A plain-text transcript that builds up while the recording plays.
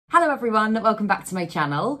Hello everyone, welcome back to my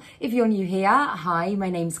channel. If you're new here, hi, my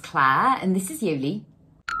name's Claire and this is Yoli.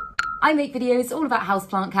 I make videos all about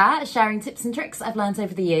houseplant care, sharing tips and tricks I've learned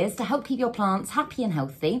over the years to help keep your plants happy and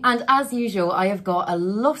healthy. And as usual, I have got a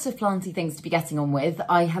lot of planty things to be getting on with.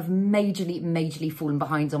 I have majorly fallen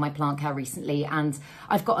behind on my plant care recently, and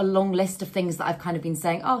I've got a long list of things that I've kind of been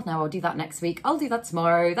saying, oh no, I'll do that next week, I'll do that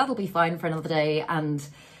tomorrow, that'll be fine for another day. And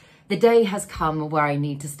the day has come where I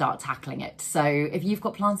need to start tackling it. So if you've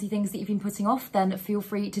got planty things that you've been putting off, then feel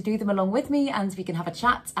free to do them along with me and we can have a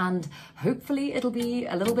chat and hopefully it'll be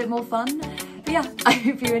a little bit more fun. But yeah, I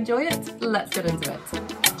hope you enjoy it. Let's get into it.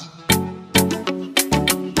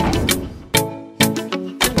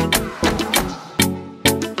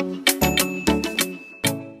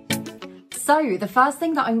 So the first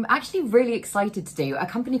thing that I'm actually really excited to do, a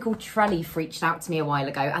company called Treleaf reached out to me a while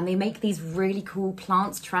ago and they make these really cool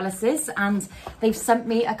plant trellises and they've sent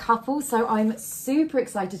me a couple. So I'm super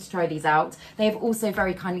excited to try these out. They have also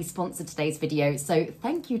very kindly sponsored today's video. So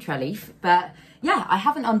thank you, Treleaf. But yeah, I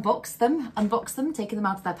haven't unboxed them, taken them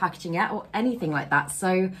out of their packaging yet or anything like that.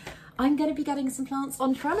 So I'm going to be getting some plants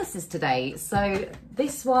on trellises today. So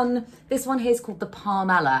this one here is called the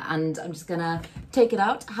Palmella, and I'm just going to take it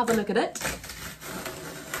out, have a look at it.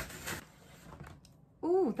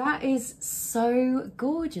 Oh, that is so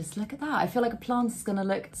gorgeous. Look at that. I feel like a plant is going to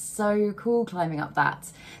look so cool climbing up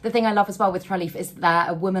that. The thing I love as well with Treleaf is that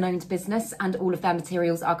they're a woman-owned business and all of their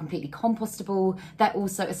materials are completely compostable. They're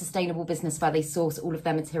also a sustainable business where they source all of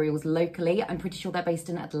their materials locally. I'm pretty sure they're based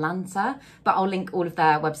in Atlanta, but I'll link all of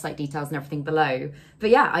their website details and everything below. But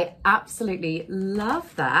yeah, I absolutely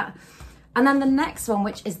love that. And then the next one,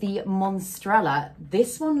 which is the Monstrella,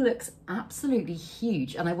 this one looks absolutely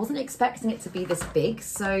huge and I wasn't expecting it to be this big.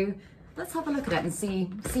 So let's have a look at it and see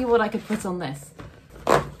what I could put on this.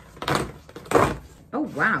 Oh,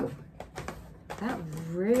 wow. That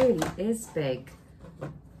really is big.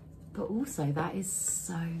 But also that is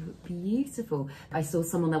so beautiful. I saw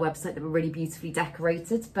some on their website that were really beautifully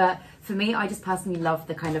decorated, but for me, I just personally love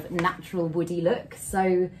the kind of natural woody look.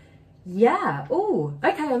 So yeah, oh,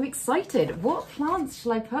 okay, I'm excited. What plants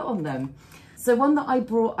shall I put on them? So one that I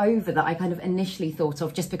brought over that I kind of initially thought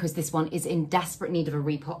of, just because this one is in desperate need of a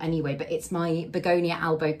repot anyway, but it's my Begonia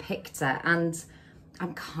Albo Picta, and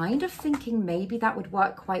I'm kind of thinking maybe that would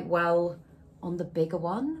work quite well on the bigger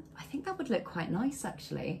one. I think that would look quite nice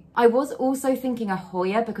actually. I was also thinking a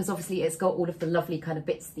Hoya because obviously it's got all of the lovely kind of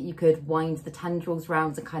bits that you could wind the tendrils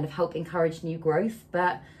round and kind of help encourage new growth,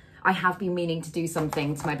 but I have been meaning to do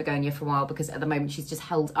something to my begonia for a while because at the moment she's just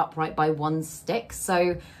held upright by one stick.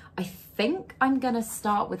 So I think I'm gonna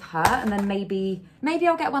start with her and then maybe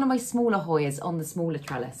I'll get one of my smaller Hoyas on the smaller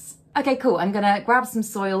trellis. Okay, cool. I'm gonna grab some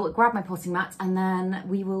soil, grab my potting mat, and then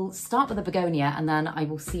we will start with the begonia and then I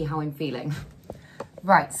will see how I'm feeling.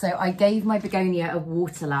 Right, so I gave my begonia a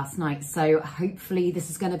water last night, so hopefully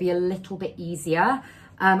this is gonna be a little bit easier.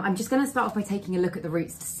 I'm just going to start off by taking a look at the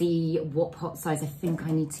roots to see what pot size I think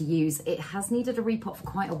I need to use. It has needed a repot for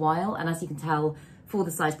quite a while, and as you can tell, for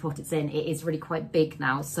the size pot it's in, it is really quite big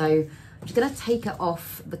now. So I'm just going to take it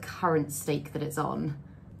off the current stake that it's on.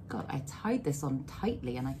 God, I tied this on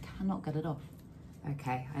tightly and I cannot get it off.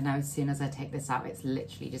 Okay, I know as soon as I take this out, it's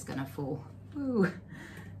literally just going to fall. Ooh.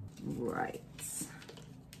 Right.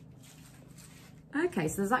 Okay,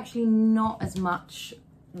 so there's actually not as much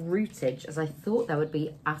rootage as I thought there would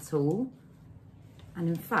be at all. And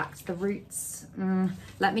in fact the roots,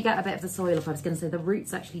 let me get a bit of the soil off. I was going to say the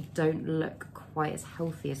roots actually don't look quite as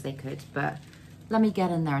healthy as they could, but let me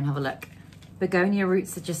get in there and have a look. Begonia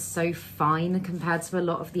roots are just so fine compared to a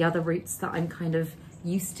lot of the other roots that I'm kind of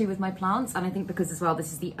used to with my plants, and I think because as well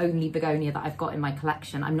this is the only begonia that I've got in my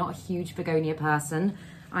collection. I'm not a huge begonia person.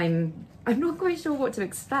 I'm not quite sure what to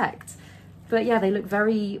expect. But yeah, they look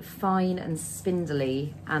very fine and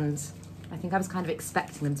spindly, and I think I was kind of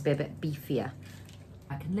expecting them to be a bit beefier.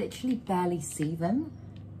 I can literally barely see them.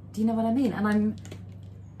 Do you know what I mean? And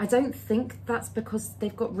I don't think that's because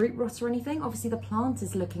they've got root rot or anything. Obviously the plant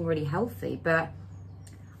is looking really healthy, but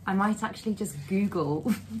I might actually just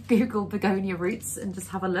Google begonia roots and just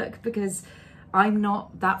have a look, because I'm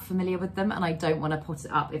not that familiar with them and I don't want to pot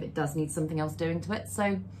it up if it does need something else doing to it. So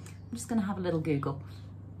I'm just going to have a little Google.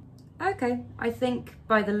 Okay, I think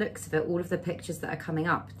by the looks of it, all of the pictures that are coming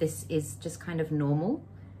up, this is just kind of normal.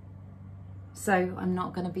 So I'm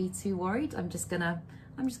not going to be too worried. I'm just gonna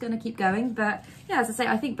keep going. But yeah, as I say,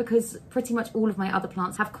 I think because pretty much all of my other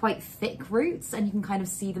plants have quite thick roots and you can kind of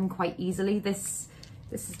see them quite easily, this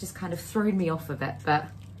has just kind of thrown me off a bit, but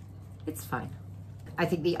it's fine. I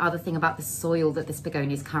think the other thing about the soil that this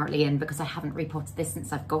begonia is currently in, because I haven't repotted this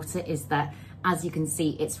since I've got it, is that, as you can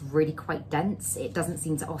see, it's really quite dense. It doesn't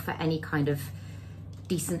seem to offer any kind of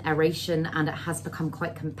decent aeration, and it has become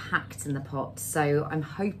quite compact in the pot. So I'm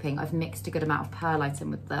hoping, I've mixed a good amount of perlite in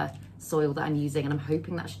with the soil that I'm using, and I'm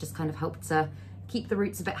hoping that should just kind of help to keep the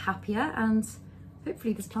roots a bit happier, and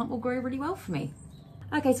hopefully this plant will grow really well for me.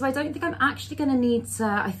 Okay, so I don't think I'm actually going to need to,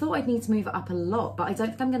 I thought I'd need to move it up a lot, but I don't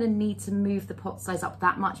think I'm going to need to move the pot size up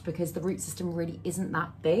that much because the root system really isn't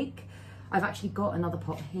that big. I've actually got another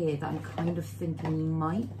pot here that I'm kind of thinking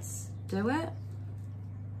might do it.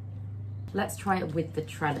 Let's try it with the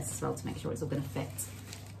trellis as well to make sure it's all going to fit.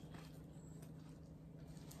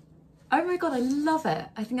 Oh my God, I love it.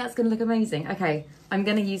 I think that's going to look amazing. Okay, I'm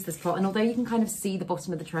going to use this pot, and although you can kind of see the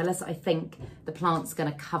bottom of the trellis, I think the plant's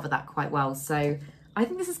going to cover that quite well. So I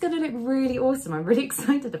think this is going to look really awesome. I'm really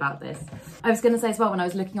excited about this. I was going to say as well, when I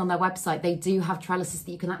was looking on their website, they do have trellises that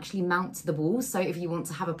you can actually mount to the wall. So if you want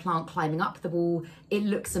to have a plant climbing up the wall, it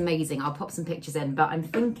looks amazing. I'll pop some pictures in, but I'm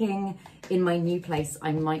thinking in my new place,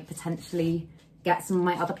 I might potentially get some of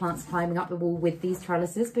my other plants climbing up the wall with these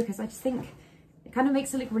trellises, because I just think it kind of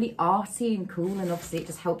makes it look really arty and cool, and obviously it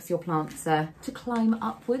just helps your plant to climb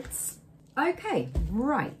upwards. Okay,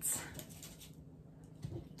 right.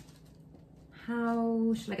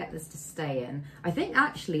 How should I get this to stay in? I think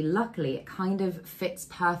actually, luckily, it kind of fits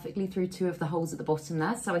perfectly through two of the holes at the bottom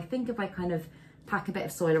there. So I think if I kind of pack a bit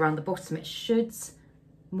of soil around the bottom, it should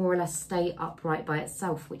more or less stay upright by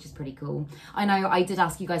itself, which is pretty cool. I know I did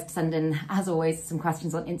ask you guys to send in, as always, some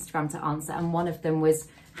questions on Instagram to answer, and one of them was,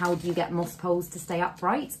 how do you get moss poles to stay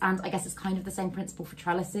upright? And I guess it's kind of the same principle for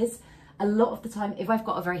trellises. A lot of the time, if I've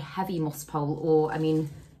got a very heavy moss pole, or I mean,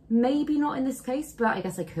 maybe not in this case, but I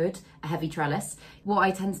guess I could, a heavy trellis, what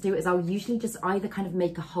I tend to do is I'll usually just either kind of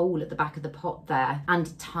make a hole at the back of the pot there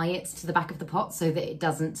and tie it to the back of the pot so that it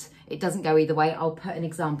doesn't go either way. I'll put an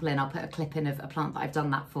example in, I'll put a clip in of a plant that I've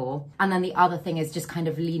done that for. And then the other thing is just kind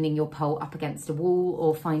of leaning your pole up against a wall,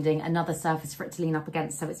 or finding another surface for it to lean up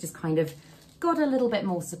against, so it's just kind of got a little bit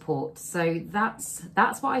more support. So that's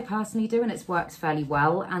what I personally do, and it's worked fairly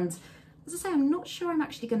well. And as I say, I'm not sure I'm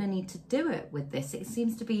actually going to need to do it with this. It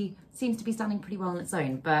seems to be standing pretty well on its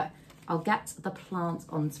own, but I'll get the plant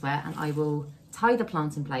onto it and I will tie the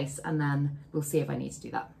plant in place, and then we'll see if I need to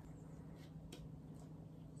do that.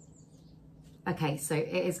 Okay, so it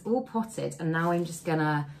is all potted, and now I'm just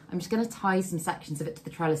gonna tie some sections of it to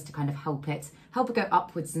the trellis to kind of help it go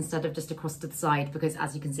upwards instead of just across to the side, because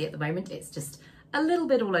as you can see at the moment, it's just a little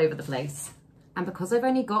bit all over the place. And because I've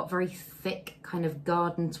only got very thick kind of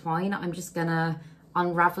garden twine, I'm just gonna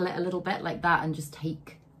unravel it a little bit like that and just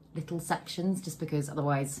take little sections, just because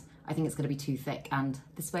otherwise I think it's gonna be too thick, and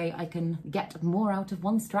this way I can get more out of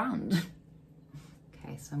one strand.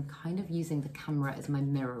 Okay, so I'm kind of using the camera as my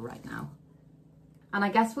mirror right now. And I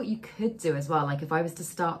guess what you could do as well, like if I was to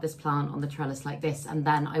start this plant on the trellis like this, and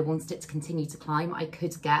then I wanted it to continue to climb, I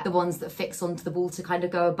could get the ones that fix onto the wall to kind of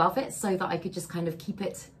go above it, so that I could just kind of keep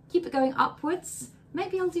it going upwards.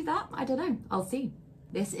 Maybe I'll do that, I don't know, I'll see.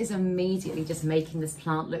 This is immediately just making this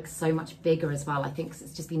plant look so much bigger as well, I think, because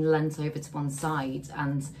it's just been leant over to one side,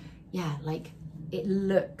 and yeah, like it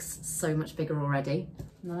looks so much bigger already.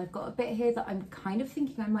 And then I've got a bit here that I'm kind of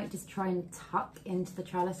thinking I might just try and tuck into the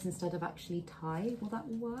trellis instead of actually tie. Will that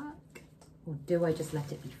work? Or do I just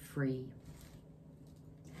let it be free?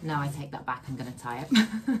 No, I take that back, I'm gonna tie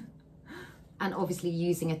it. And obviously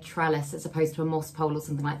using a trellis as opposed to a moss pole or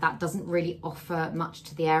something like that doesn't really offer much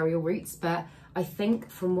to the aerial roots, but I think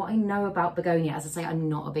from what I know about begonia, as I say, I'm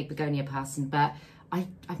not a big begonia person, but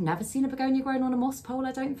I've never seen a begonia grown on a moss pole,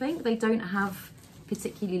 I don't think. They don't have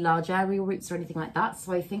particularly large aerial roots or anything like that,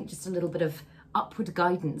 so I think just a little bit of upward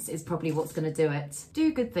guidance is probably what's going to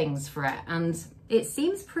do good things for it. And it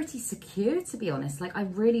seems pretty secure, to be honest. Like, I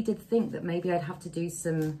really did think that maybe I'd have to do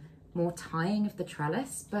some more tying of the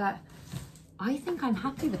trellis, but I think I'm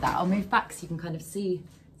happy with that. I'll move back so you can kind of see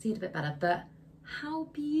it a bit better, but how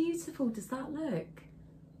beautiful does that look?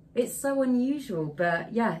 It's so unusual,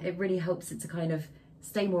 but yeah, it really helps it to kind of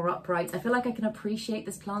stay more upright. I feel like I can appreciate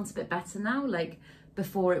this plant a bit better now. Like,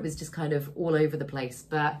 before it was just kind of all over the place,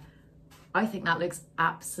 but I think that looks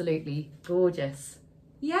absolutely gorgeous.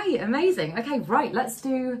 Yay, amazing. Okay, right, let's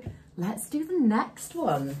do the next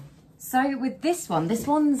one. So with this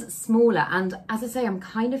one's smaller, and as I say, I'm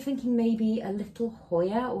kind of thinking maybe a little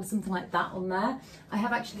Hoya or something like that on there. I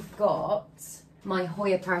have actually got my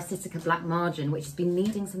Hoya parasitica black margin, which has been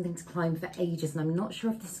needing something to climb for ages, and I'm not sure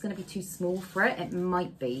if this is going to be too small for it. It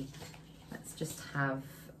might be. Let's just have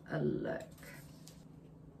a look.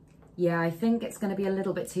 Yeah, I think it's going to be a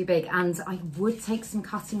little bit too big, and I would take some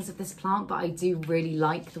cuttings of this plant, but I do really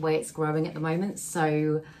like the way it's growing at the moment,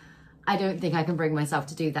 so I don't think I can bring myself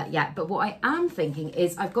to do that yet. But what I am thinking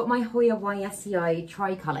is I've got my Hoya YSEI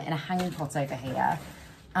tricolour in a hanging pot over here,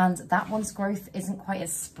 and that one's growth isn't quite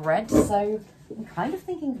as spread, so I'm kind of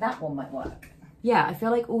thinking that one might work. Yeah, I feel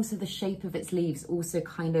like also the shape of its leaves also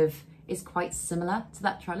kind of is quite similar to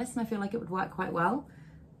that trellis, and I feel like it would work quite well.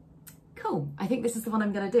 Cool, I think this is the one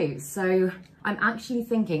I'm gonna do. So I'm actually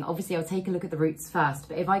thinking, obviously I'll take a look at the roots first,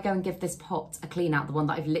 but if I go and give this pot a clean out, the one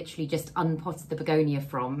that I've literally just unpotted the begonia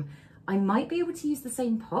from, I might be able to use the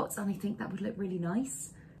same pot, and I think that would look really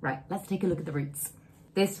nice. Right, let's take a look at the roots.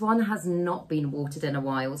 This one has not been watered in a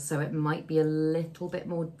while, so it might be a little bit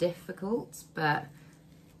more difficult, but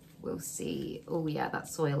we'll see. Oh yeah, that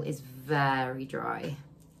soil is very dry.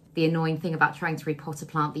 The annoying thing about trying to repot a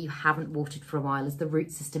plant that you haven't watered for a while is the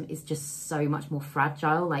root system is just so much more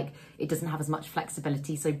fragile. Like, it doesn't have as much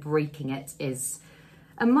flexibility, so breaking it is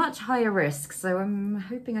a much higher risk. So I'm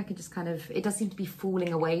hoping I can just kind of, it does seem to be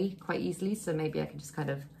falling away quite easily, so maybe I can just kind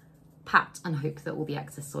of pat and hope that all the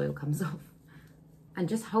excess soil comes off. And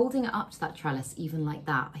just holding it up to that trellis, even like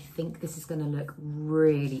that, I think this is gonna look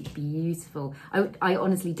really beautiful. I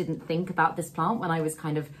honestly didn't think about this plant when I was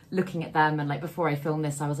kind of looking at them, and like before I filmed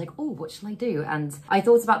this, I was like, oh, what shall I do? And I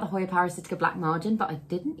thought about the Hoya parasitica black margin, but I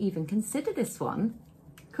didn't even consider this one.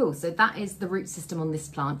 Cool, so that is the root system on this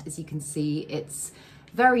plant. As you can see, it's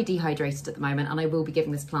very dehydrated at the moment, and I will be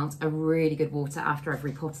giving this plant a really good water after I've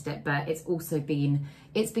repotted it, but it's also been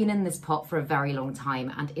in this pot for a very long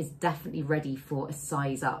time and is definitely ready for a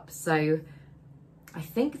size up. So I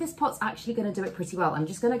think this pot's actually going to do it pretty well. I'm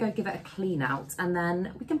just going to go give it a clean out and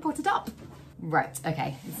then we can pot it up. Right,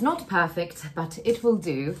 okay, it's not perfect, but it will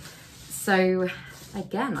do. So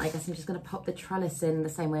again, I guess I'm just going to pop the trellis in the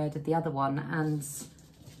same way I did the other one, and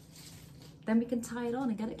then we can tie it on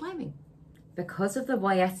and get it climbing. Because of the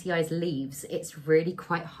YSEI's leaves, it's really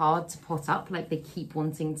quite hard to pot up. Like, they keep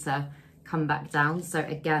wanting to come back down. So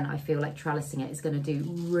again, I feel like trellising it is going to do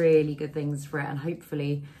really good things for it, and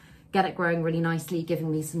hopefully get it growing really nicely,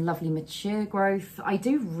 giving me some lovely mature growth. I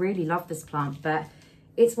do really love this plant, but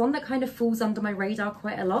it's one that kind of falls under my radar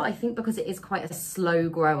quite a lot. I think because it is quite a slow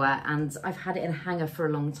grower, and I've had it in a hanger for a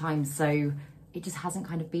long time, so it just hasn't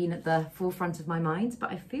kind of been at the forefront of my mind.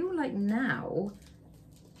 But I feel like now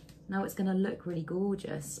it's going to look really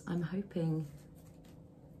gorgeous. I'm hoping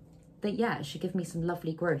that, yeah, it should give me some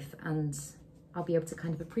lovely growth and I'll be able to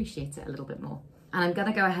kind of appreciate it a little bit more. And I'm going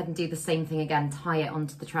to go ahead and do the same thing again, tie it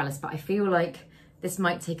onto the trellis, but I feel like this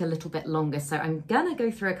might take a little bit longer. So I'm going to go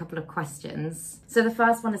through a couple of questions. So the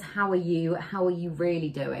first one is, how are you? How are you really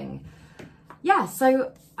doing? Yeah,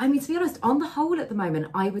 so I mean, to be honest, on the whole at the moment,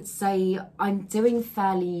 I would say I'm doing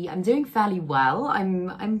fairly well.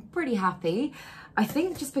 I'm pretty happy. I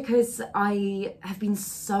think just because I have been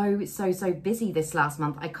so busy this last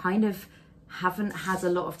month, I kind of haven't had a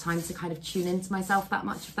lot of time to kind of tune into myself that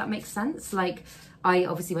much, if that makes sense. Like, I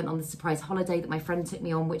obviously went on the surprise holiday that my friend took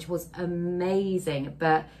me on, which was amazing.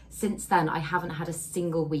 But since then, I haven't had a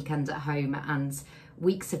single weekend at home, and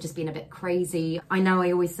weeks have just been a bit crazy. I know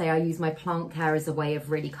I always say I use my plant care as a way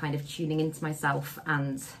of really kind of tuning into myself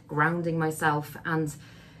and grounding myself. And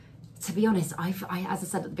to be honest, as I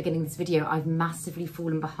said at the beginning of this video, I've massively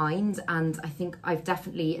fallen behind, and I think I've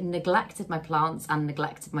definitely neglected my plants and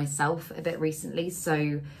neglected myself a bit recently.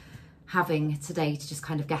 So having today to just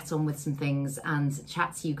kind of get on with some things and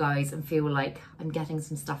chat to you guys and feel like I'm getting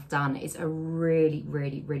some stuff done is a really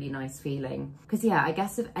nice feeling. Because yeah, I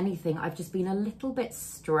guess if anything, I've just been a little bit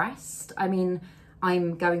stressed. I mean,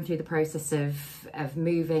 I'm going through the process of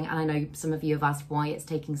moving, and I know some of you have asked why it's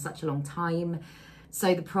taking such a long time.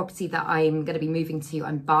 So the property that I'm going to be moving to,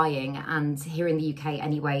 I'm buying, and here in the UK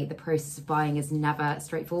anyway, the process of buying is never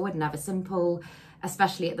straightforward, never simple,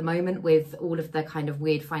 especially at the moment with all of the kind of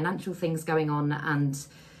weird financial things going on and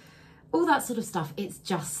all that sort of stuff. It's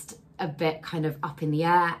just a bit kind of up in the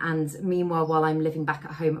air. And meanwhile, while I'm living back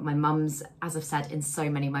at home at my mum's, as I've said in so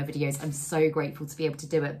many of my videos, I'm so grateful to be able to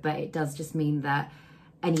do it, but it does just mean that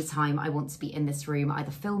anytime I want to be in this room,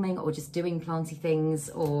 either filming or just doing planty things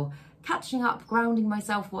or catching up, grounding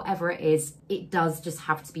myself, whatever it is, it does just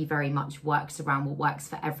have to be very much works around what works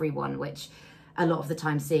for everyone, which a lot of the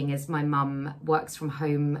time seeing as my mum works from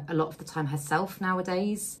home a lot of the time herself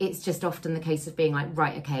nowadays. It's just often the case of being like,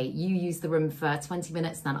 right, okay, you use the room for 20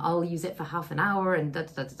 minutes, then I'll use it for half an hour, and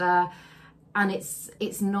and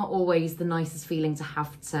it's not always the nicest feeling to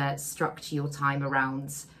have to structure your time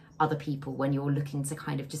around other people when you're looking to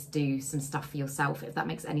kind of just do some stuff for yourself, if that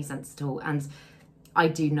makes any sense at all. And I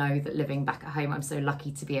do know that living back at home, I'm so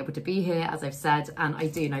lucky to be able to be here, as I've said, and I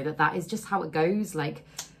do know that that is just how it goes. Like,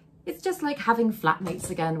 it's just like having flatmates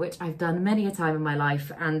again, which I've done many a time in my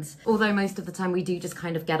life. And although most of the time we do just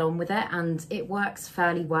kind of get on with it and it works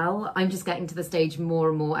fairly well, I'm just getting to the stage more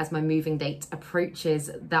and more as my moving date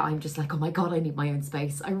approaches that I'm just like, oh my God, I need my own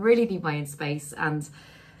space. I really need my own space. And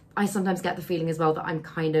I sometimes get the feeling as well that I'm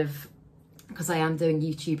kind of, because I am doing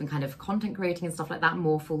YouTube and kind of content creating and stuff like that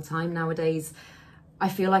more full time nowadays, I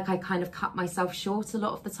feel like I kind of cut myself short a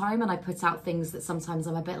lot of the time, and I put out things that sometimes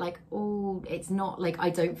I'm a bit like, oh, it's not like, I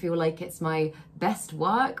don't feel like it's my best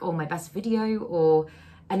work or my best video or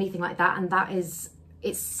anything like that. And that is,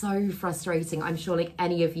 it's so frustrating. I'm sure like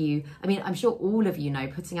any of you, I mean, I'm sure all of you know,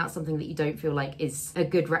 putting out something that you don't feel like is a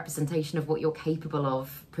good representation of what you're capable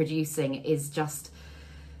of producing is just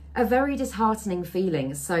a very disheartening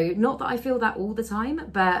feeling. So not that I feel that all the time,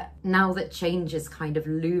 but now that change is kind of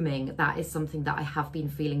looming, that is something that I have been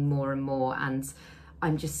feeling more and more, and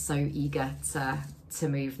I'm just so eager to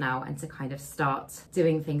move now and to kind of start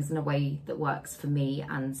doing things in a way that works for me,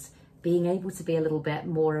 and being able to be a little bit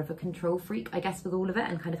more of a control freak, I guess, with all of it,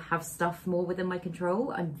 and kind of have stuff more within my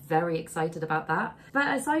control. I'm very excited about that.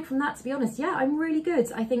 But aside from that, to be honest, yeah, I'm really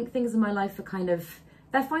good. I think things in my life are kind of,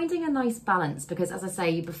 they're finding a nice balance, because as I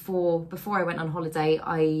say, before I went on holiday,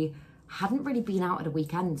 I hadn't really been out at a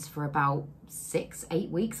weekend for about 6-8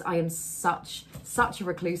 weeks. I am such a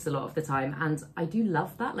recluse a lot of the time, and I do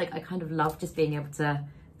love that. Like, I kind of love just being able to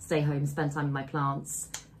stay home, spend time with my plants,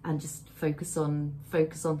 and just focus on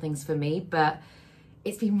things for me. But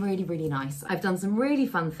it's been really, really nice. I've done some really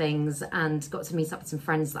fun things and got to meet up with some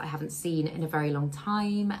friends that I haven't seen in a very long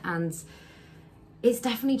time, and it's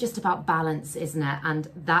definitely just about balance, isn't it? And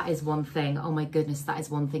that is one thing, oh my goodness, that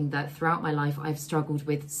is one thing that throughout my life I've struggled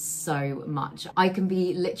with so much. I can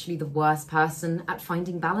be literally the worst person at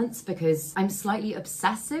finding balance, because I'm slightly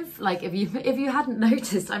obsessive. Like, if you hadn't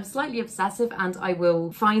noticed, I'm slightly obsessive, and I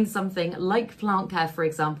will find something like plant care, for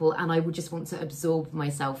example, and I will just want to absorb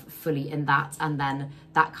myself fully in that, and then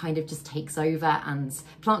that kind of just takes over. And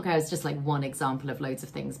plant care is just like one example of loads of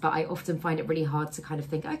things, but I often find it really hard to kind of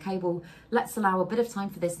think, okay, well, let's allow a bit of time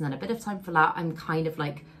for this and then a bit of time for that. I'm kind of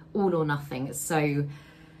like all or nothing. So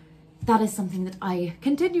that is something that I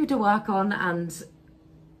continue to work on, and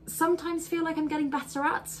sometimes feel like I'm getting better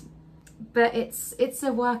at, but it's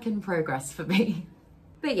a work in progress for me.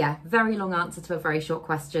 But yeah, very long answer to a very short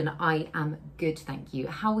question. I am good, thank you.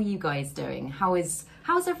 How are you guys doing?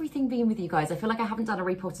 How's everything been with you guys? I feel like I haven't done a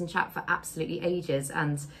repotting chat for absolutely ages,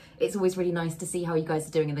 and it's always really nice to see how you guys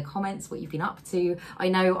are doing in the comments, what you've been up to. I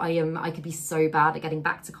know I could be so bad at getting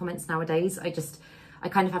back to comments nowadays. I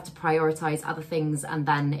kind of have to prioritize other things, and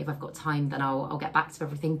then if I've got time, then I'll get back to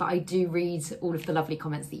everything. But I do read all of the lovely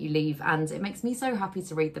comments that you leave, and it makes me so happy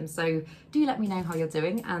to read them. So do let me know how you're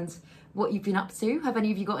doing and what you've been up to. Have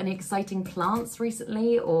any of you got any exciting plants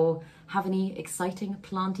recently, or have any exciting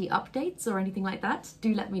planty updates or anything like that?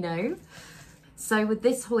 Do let me know. So with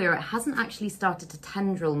this Hoya, it hasn't actually started to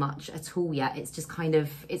tendril much at all yet. It's just kind of,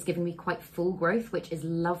 it's giving me quite full growth, which is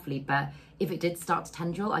lovely. But if it did start to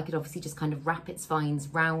tendril, I could obviously just kind of wrap its vines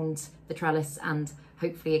round the trellis, and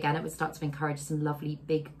hopefully again, it would start to encourage some lovely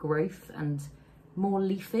big growth and more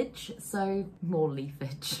leafage. So more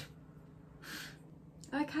leafage.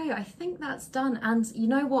 Okay, I think that's done. And you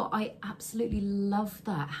know what? I absolutely love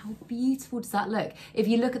that. How beautiful does that look? If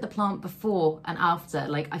you look at the plant before and after,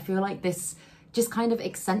 like, I feel like this just kind of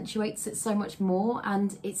accentuates it so much more,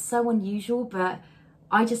 and it's so unusual, but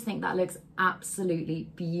I just think that looks absolutely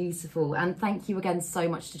beautiful. And thank you again so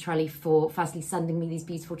much to Treleaf for firstly sending me these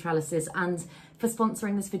beautiful trellises and for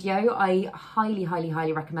sponsoring this video. I highly, highly,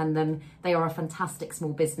 highly recommend them. They are a fantastic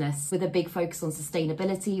small business with a big focus on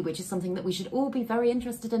sustainability, which is something that we should all be very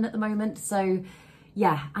interested in at the moment. So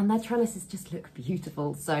yeah, and their trellises just look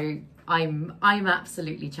beautiful. So I'm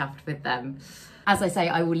absolutely chuffed with them. As I say,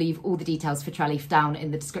 I will leave all the details for Treleaf down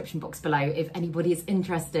in the description box below if anybody is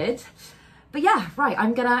interested. But yeah, right,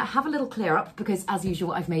 I'm gonna have a little clear up, because as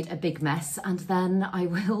usual, I've made a big mess, and then I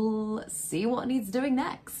will see what needs doing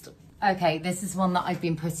next. Okay, this is one that I've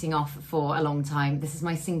been putting off for a long time. This is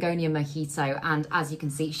my Syngonium mojito, and as you can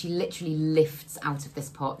see, she literally lifts out of this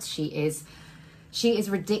pot. She is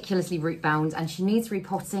ridiculously root bound, and she needs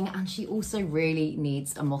repotting, and she also really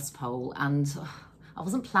needs a moss pole. And I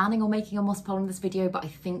wasn't planning on making a moss pole in this video, but I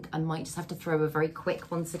think I might just have to throw a very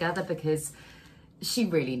quick one together, because she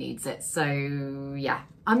really needs it. So yeah,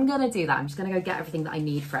 I'm gonna do that. I'm just gonna go get everything that I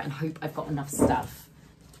need for it and hope I've got enough stuff.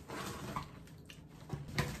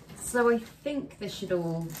 So I think this should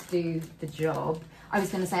all do the job. I was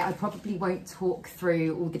going to say I probably won't talk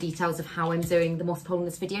through all the details of how I'm doing the moss pole in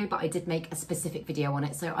this video, but I did make a specific video on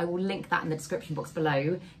it, so I will link that in the description box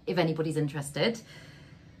below if anybody's interested.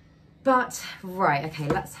 But right, okay,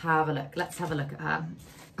 let's have a look. Let's have a look at her.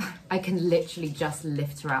 I can literally just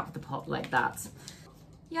lift her out of the pot like that.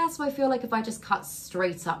 Yeah, so I feel like if I just cut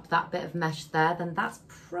straight up that bit of mesh there, then that's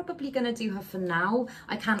probably going to do her for now.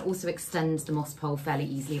 I can also extend the moss pole fairly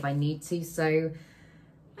easily if I need to, so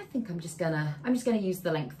I think I'm just gonna use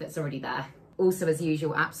the length that's already there. Also, as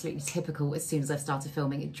usual, absolutely typical, as soon as I've started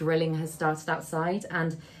filming, drilling has started outside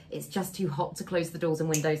and it's just too hot to close the doors and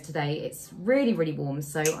windows today. It's really, really warm,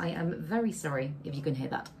 so I am very sorry if you can hear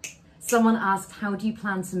that. Someone asked, how do you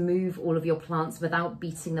plan to move all of your plants without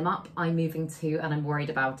beating them up? I'm moving too and I'm worried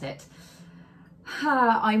about it.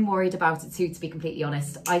 I'm worried about it too, to be completely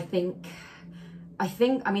honest. I mean,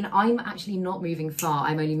 I'm actually not moving far.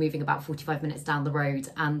 I'm only moving about 45 minutes down the road.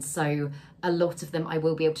 And so a lot of them I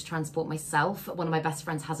will be able to transport myself. One of my best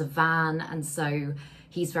friends has a van, and so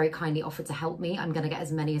he's very kindly offered to help me. I'm going to get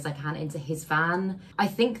as many as I can into his van. I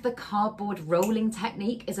think the cardboard rolling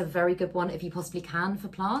technique is a very good one if you possibly can for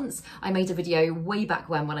plants. I made a video way back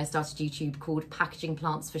when I started YouTube called Packaging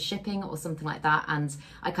Plants for Shipping or something like that. And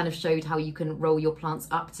I kind of showed how you can roll your plants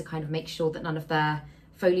up to kind of make sure that none of their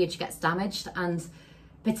foliage gets damaged. And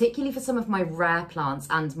particularly for some of my rare plants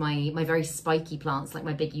and my very spiky plants, like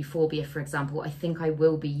my big euphorbia, for example, I think I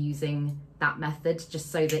will be using that method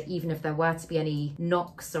just so that even if there were to be any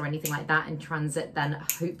knocks or anything like that in transit, then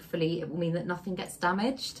hopefully it will mean that nothing gets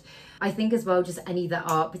damaged. I think as well, just any that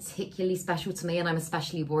are particularly special to me and I'm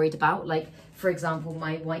especially worried about, like for example,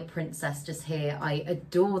 my white princess just here, I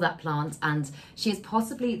adore that plant and she is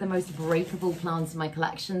possibly the most breakable plant in my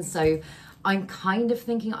collection. So I'm kind of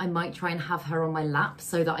thinking I might try and have her on my lap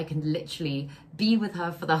so that I can literally be with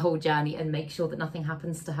her for the whole journey and make sure that nothing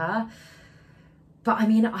happens to her. But I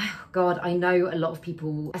mean, oh God, I know a lot of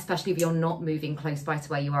people, especially if you're not moving close by to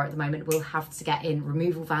where you are at the moment, will have to get in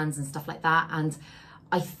removal vans and stuff like that. And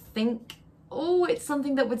I think, oh, it's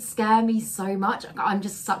something that would scare me so much. I'm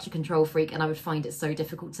just such a control freak and I would find it so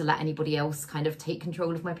difficult to let anybody else kind of take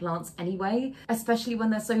control of my plants anyway, especially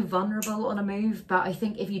when they're so vulnerable on a move. But I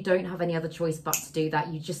think if you don't have any other choice but to do that,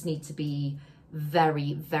 you just need to be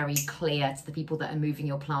very, very clear to the people that are moving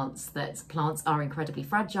your plants that plants are incredibly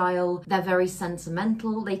fragile, they're very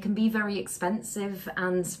sentimental, they can be very expensive,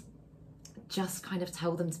 and just kind of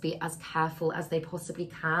tell them to be as careful as they possibly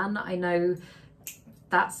can. I know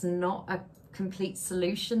that's not a complete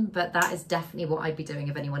solution, but that is definitely what I'd be doing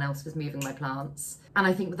if anyone else was moving my plants. And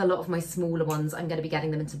I think with a lot of my smaller ones, I'm going to be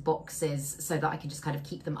getting them into boxes so that I can just kind of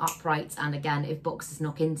keep them upright. And again, if boxes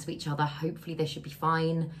knock into each other, hopefully they should be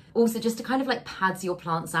fine. Also, just to kind of like pad your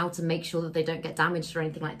plants out and make sure that they don't get damaged or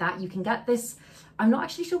anything like that, you can get this, I'm not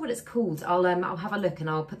actually sure what it's called. I'll have a look and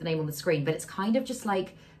I'll put the name on the screen, but it's kind of just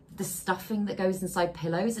like the stuffing that goes inside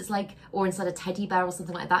pillows. It's like, or inside a teddy bear or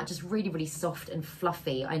something like that, just really, really soft and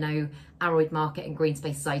fluffy. I know Aroid Market and Green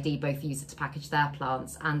Spaces ID both use it to package their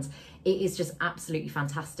plants, and it is just absolutely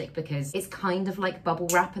fantastic because it's kind of like bubble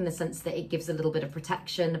wrap in the sense that it gives a little bit of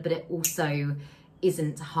protection, but it also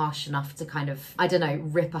isn't harsh enough to kind of, I don't know,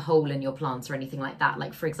 rip a hole in your plant or anything like that.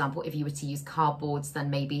 Like for example, if you were to use cardboards, then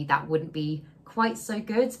maybe that wouldn't be quite so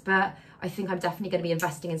good, but I think I'm definitely going to be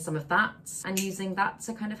investing in some of that and using that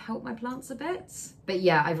to kind of help my plants a bit. But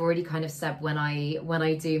yeah, I've already kind of said when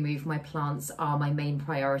I do move, my plants are my main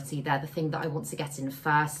priority. They're the thing that I want to get in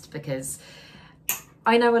first, because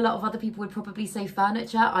I know a lot of other people would probably say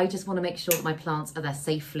furniture. I just want to make sure that my plants are there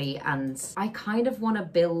safely, and I kind of want to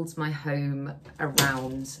build my home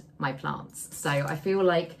around my plants. So I feel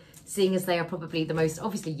like, seeing as they are probably the most,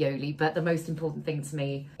 obviously Yoli, but the most important thing to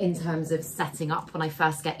me in terms of setting up when I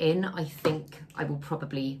first get in, I think I will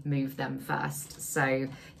probably move them first. So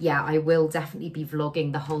yeah, I will definitely be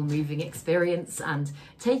vlogging the whole moving experience and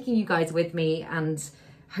taking you guys with me, and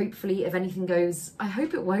hopefully if anything goes, I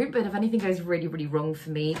hope it won't, but if anything goes really, really wrong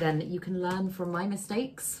for me, then you can learn from my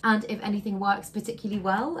mistakes. And if anything works particularly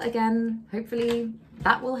well, again, hopefully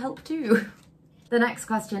that will help too. The next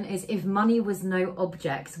question is, if money was no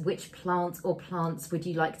object, which plant or plants would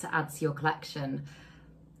you like to add to your collection?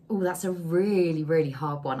 Oh, that's a really, really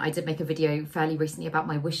hard one. I did make a video fairly recently about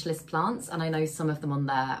my wish list plants, and I know some of them on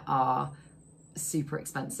there are super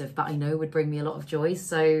expensive, but I know would bring me a lot of joy.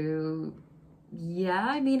 So yeah,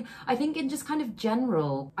 I mean, I think in just kind of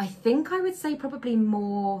general, I think I would say probably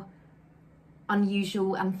more,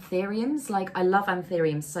 unusual anthuriums. Like, I love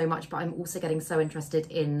anthuriums so much, but I'm also getting so interested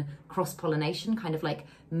in cross-pollination, kind of like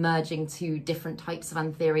merging two different types of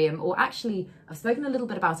anthurium. Or actually, I've spoken a little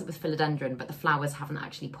bit about it with philodendron, but the flowers haven't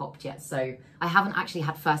actually popped yet. So I haven't actually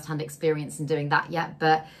had first-hand experience in doing that yet.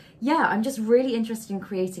 But yeah, I'm just really interested in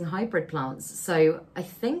creating hybrid plants. So I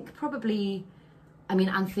think probably, I mean,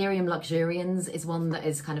 Anthurium luxurians is one that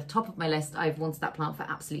is kind of top of my list. I've wanted that plant for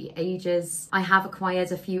absolutely ages. I have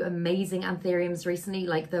acquired a few amazing anthuriums recently,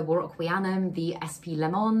 like the Warocquianum, the SP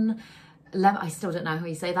Lemon. I still don't know how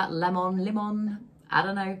you say that. Lemon, I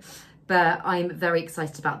don't know. But I'm very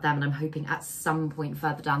excited about them, and I'm hoping at some point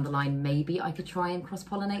further down the line, maybe I could try and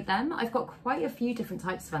cross-pollinate them. I've got quite a few different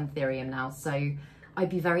types of anthurium now, so I'd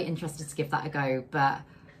be very interested to give that a go. But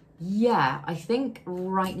yeah, I think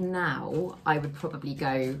right now I would probably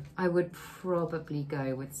go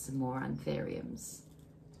with some more anthuriums.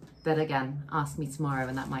 But again, ask me tomorrow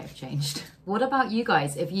and that might have changed. What about you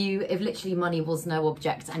guys? If literally money was no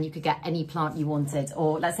object and you could get any plant you wanted,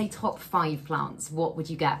 or let's say top 5 plants, what would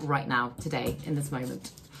you get right now, today, in this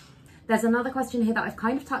moment? There's another question here that I've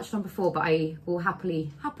kind of touched on before, but I will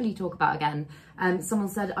happily talk about again. Someone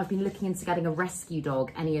said, I've been looking into getting a rescue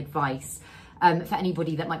dog. Any advice? For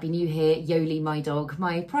anybody that might be new here, Yoli, my dog,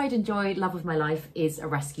 my pride and joy, love of my life, is a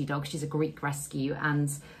rescue dog. She's a Greek rescue,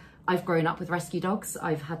 and I've grown up with rescue dogs.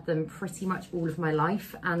 I've had them pretty much all of my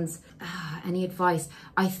life. And any advice?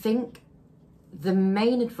 I think the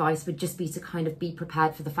main advice would just be to kind of be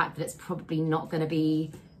prepared for the fact that it's probably not going to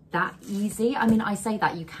be that easy. I mean, I say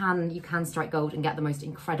that you can strike gold and get the most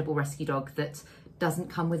incredible rescue dog that doesn't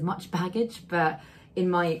come with much baggage, but in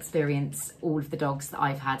my experience, all of the dogs that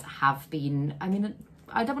I've had have been, I mean,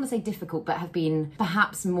 I don't want to say difficult, but have been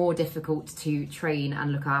perhaps more difficult to train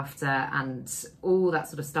and look after and all that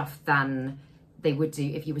sort of stuff than they would do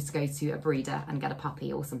if you were to go to a breeder and get a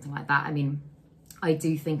puppy or something like that. I mean, I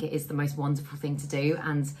do think it is the most wonderful thing to do,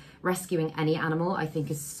 and rescuing any animal I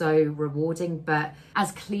think is so rewarding. But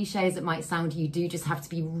as cliche as it might sound, you do just have to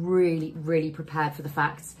be really, really prepared for the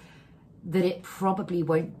fact that it probably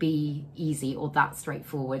won't be easy or that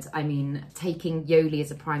straightforward. I mean, taking Yoli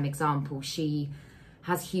as a prime example, she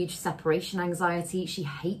has huge separation anxiety. She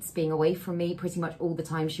hates being away from me pretty much all the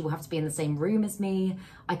time. She will have to be in the same room as me.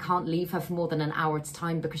 I can't leave her for more than an hour at a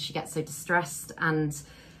time because she gets so distressed, and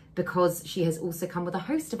because she has also come with a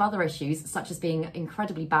host of other issues, such as being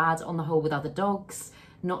incredibly bad on the whole with other dogs,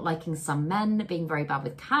 not liking some men, being very bad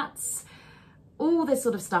with cats, all this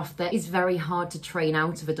sort of stuff that is very hard to train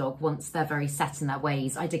out of a dog once they're very set in their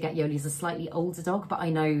ways. I did get Yoli as a slightly older dog, but I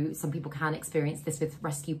know some people can experience this with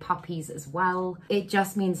rescue puppies as well. It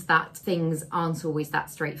just means that things aren't always that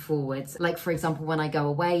straightforward. Like, for example, when I go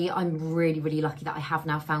away, I'm really, really lucky that I have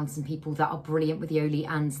now found some people that are brilliant with Yoli,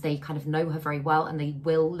 and they kind of know her very well and they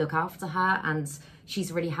will look after her, and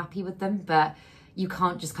she's really happy with them. But you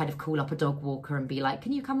can't just kind of call up a dog walker and be like,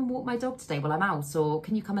 can you come and walk my dog today while I'm out? Or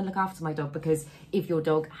can you come and look after my dog? Because if your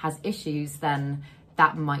dog has issues, then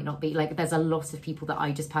that might not be, like, there's a lot of people that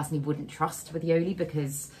I just personally wouldn't trust with Yoli,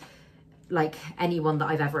 because like anyone that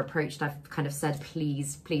I've ever approached, I've kind of said,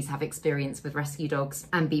 please have experience with rescue dogs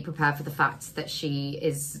and be prepared for the fact that she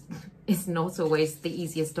is not always the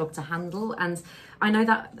easiest dog to handle. And I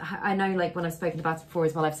know like when I've spoken about it before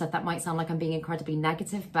as well, I've said that might sound like I'm being incredibly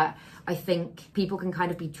negative, but I think people can kind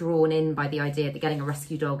of be drawn in by the idea that getting a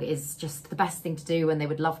rescue dog is just the best thing to do and they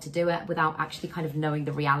would love to do it without actually kind of knowing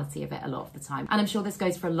the reality of it a lot of the time. And I'm sure this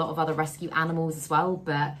goes for a lot of other rescue animals as well,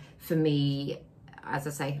 but for me, as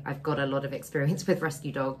I say, I've got a lot of experience with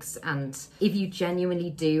rescue dogs, and if you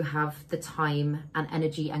genuinely do have the time and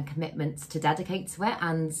energy and commitment to dedicate to it,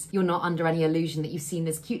 and you're not under any illusion that you've seen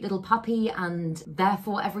this cute little puppy and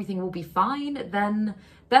therefore everything will be fine, then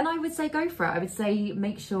I would say go for it. I would say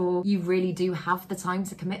make sure you really do have the time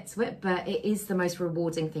to commit to it, but it is the most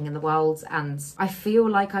rewarding thing in the world, and I feel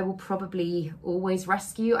like I will probably always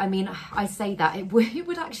rescue. I mean, I say that, it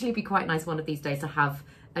would actually be quite nice one of these days to have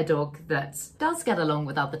a dog that does get along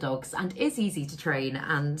with other dogs and is easy to train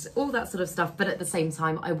and all that sort of stuff, but at the same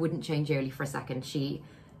time I wouldn't change Yoli for a second. She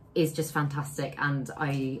is just fantastic, and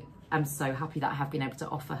I am so happy that I have been able to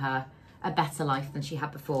offer her a better life than she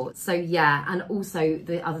had before. So yeah, and also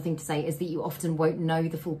the other thing to say is that you often won't know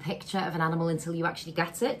the full picture of an animal until you actually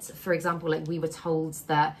get it. For example, like we were told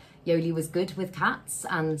that Yoli was good with cats,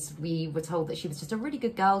 and we were told that she was just a really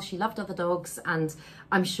good girl, she loved other dogs, and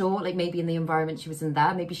I'm sure like maybe in the environment she was in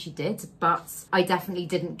there, maybe she did, but I definitely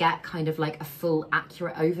didn't get kind of like a full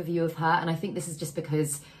accurate overview of her. And I think this is just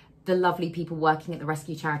because the lovely people working at the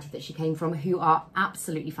rescue charity that she came from, who are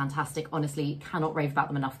absolutely fantastic. Honestly, cannot rave about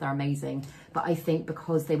them enough. They're amazing. But I think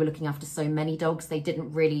because they were looking after so many dogs, they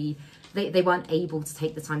didn't really, they weren't able to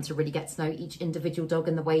take the time to really get to know each individual dog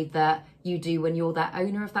in the way that you do when you're their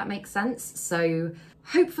owner, if that makes sense. So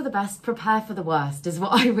hope for the best, prepare for the worst is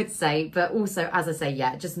what I would say. But also, as I say,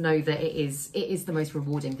 yeah, just know that it is the most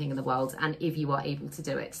rewarding thing in the world. And if you are able to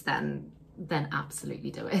do it, then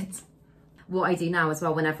absolutely do it. What I do now as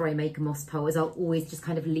well, whenever I make a moss pole, is I'll always just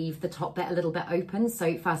kind of leave the top bit a little bit open.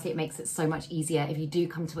 So firstly, it makes it so much easier if you do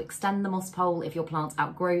come to extend the moss pole, if your plant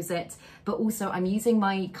outgrows it. But also I'm using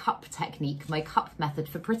my cup technique, my cup method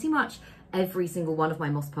for pretty much every single one of my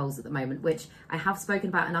moss poles at the moment, which I have spoken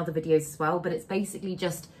about in other videos as well. But it's basically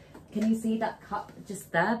just, can you see that cup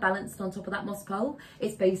just there balanced on top of that moss pole?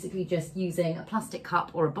 It's basically just using a plastic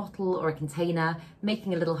cup or a bottle or a container,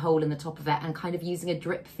 making a little hole in the top of it and kind of using a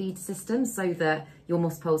drip feed system so that your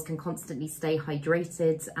moss poles can constantly stay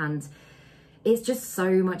hydrated. And it's just so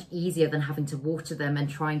much easier than having to water them and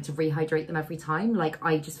trying to rehydrate them every time. Like,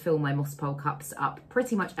 I just fill my moss pole cups up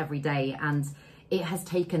pretty much every day, and it has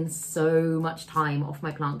taken so much time off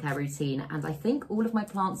my plant care routine. And I think all of my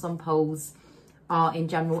plants on poles are in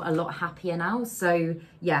general a lot happier now. So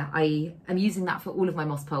yeah, I am using that for all of my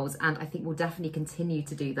moss poles, and I think we'll definitely continue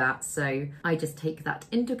to do that. So I just take that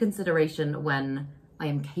into consideration when I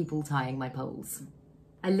am cable tying my poles.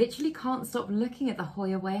 I literally can't stop looking at the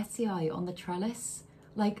Hoya Waitii on the trellis.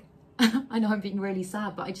 Like, I know I'm being really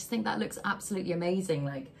sad, but I just think that looks absolutely amazing.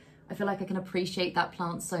 Like, I feel like I can appreciate that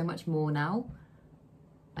plant so much more now.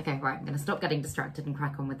 Okay, right, I'm gonna stop getting distracted and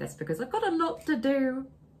crack on with this because I've got a lot to do.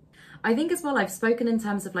 I think as well, I've spoken in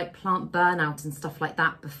terms of like plant burnout and stuff like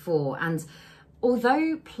that before. And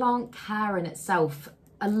although plant care in itself,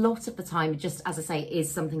 a lot of the time, just as I say,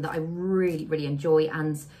 is something that I really, really enjoy,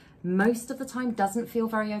 and most of the time doesn't feel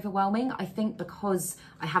very overwhelming. I think because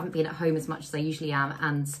I haven't been at home as much as I usually am,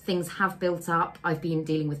 and things have built up, I've been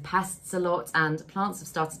dealing with pests a lot and plants have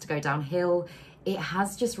started to go downhill. It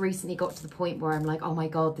has just recently got to the point where I'm like, oh my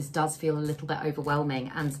God, this does feel a little bit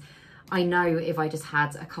overwhelming. And I know if I just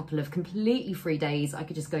had a couple of completely free days, I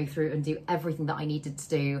could just go through and do everything that I needed to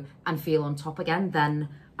do and feel on top again, then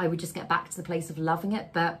I would just get back to the place of loving it.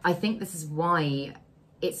 But I think this is why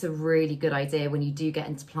it's a really good idea when you do get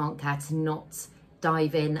into plant care to not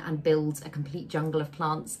dive in and build a complete jungle of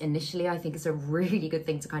plants initially. I think it's a really good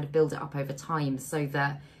thing to kind of build it up over time so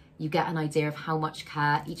that you get an idea of how much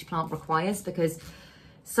care each plant requires, because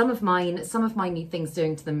some of mine need things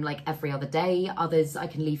doing to them like every other day. Others I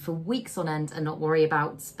can leave for weeks on end and not worry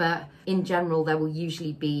about. But in general, there will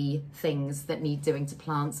usually be things that need doing to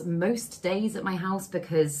plants most days at my house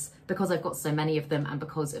because I've got so many of them and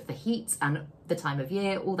because of the heat and the time of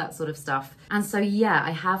year, all that sort of stuff. And so, yeah,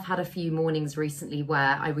 I have had a few mornings recently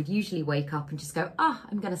where I would usually wake up and just go,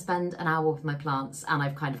 I'm going to spend an hour with my plants. And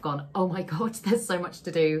I've kind of gone, oh my God, there's so much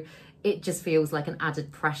to do. It just feels like an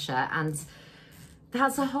added pressure. And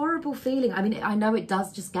that's a horrible feeling. I mean, I know it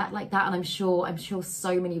does just get like that, and I'm sure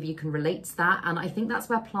so many of you can relate to that. And I think that's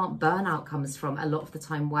where plant burnout comes from a lot of the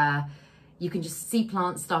time, where you can just see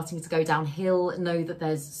plants starting to go downhill, know that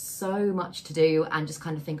there's so much to do, and just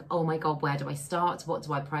kind of think, oh my God, where do I start? What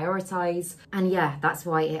do I prioritize? And yeah, that's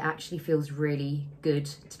why it actually feels really good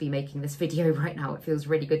to be making this video right now. It feels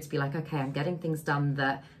really good to be like, okay, I'm getting things done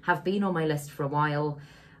that have been on my list for a while.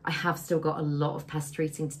 I have still got a lot of pest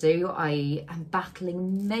treating to do. I am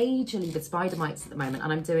battling majorly with spider mites at the moment,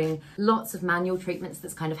 and I'm doing lots of manual treatments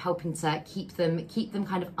that's kind of helping to keep them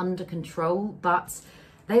kind of under control, but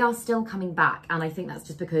they are still coming back. And I think that's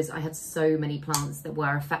just because I had so many plants that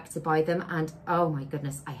were affected by them. And oh my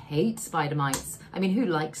goodness, I hate spider mites. I mean, who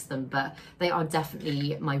likes them? But they are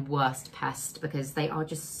definitely my worst pest because they are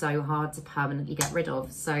just so hard to permanently get rid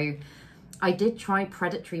of. So I did try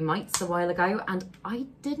predatory mites a while ago and I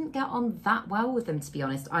didn't get on that well with them, to be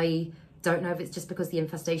honest. I don't know if it's just because the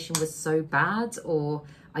infestation was so bad or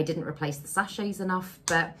I didn't replace the sachets enough,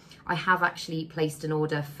 but I have actually placed an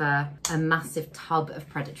order for a massive tub of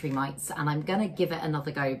predatory mites, and I'm gonna give it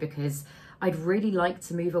another go because I'd really like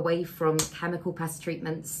to move away from chemical pest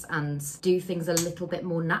treatments and do things a little bit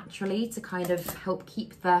more naturally to kind of help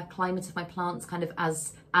keep the climate of my plants kind of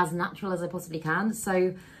as natural as I possibly can.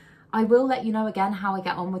 So I will let you know again how I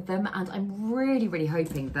get on with them, and I'm really, really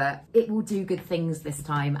hoping that it will do good things this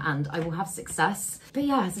time and I will have success. But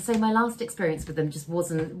yeah, as I say, my last experience with them just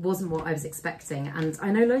wasn't what I was expecting, and I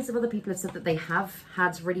know loads of other people have said that they have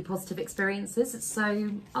had really positive experiences, so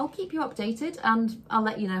I'll keep you updated and I'll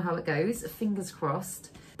let you know how it goes, fingers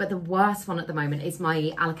crossed. But the worst one at the moment is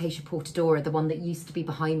my Alocasia portadora, the one that used to be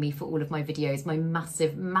behind me for all of my videos, my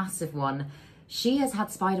massive, massive one. She has had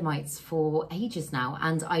spider mites for ages now,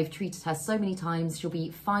 and I've treated her so many times. She'll be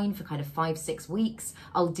fine for kind of 5-6 weeks.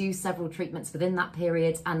 I'll do several treatments within that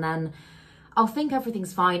period, and then I'll think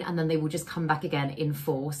everything's fine, and then they will just come back again in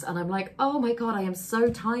force. And I'm like, oh my God, I am so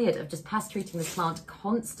tired of just pest treating this plant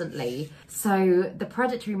constantly. So the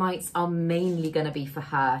predatory mites are mainly going to be for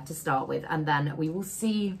her to start with, and then we'll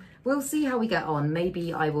see how we get on.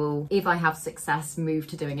 Maybe I will, if I have success, move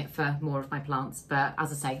to doing it for more of my plants. But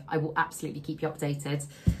as I say, I will absolutely keep you updated.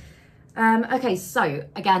 Okay, so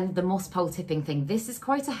again, the moss pole tipping thing. This is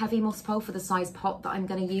quite a heavy moss pole for the size pot that I'm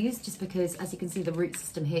going to use, just because, as you can see, the root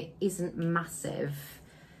system here isn't massive.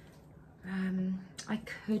 I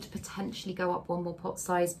could potentially go up one more pot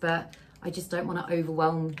size, but I just don't want to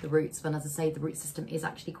overwhelm the roots when, as I say, the root system is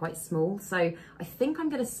actually quite small. So I think I'm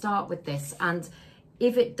going to start with this, and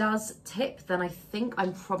if it does tip, then I think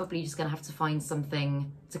I'm probably just going to have to find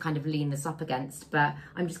something to kind of lean this up against. But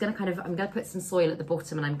I'm just going to I'm going to put some soil at the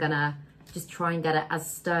bottom, and I'm going to just try and get it as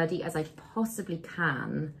sturdy as I possibly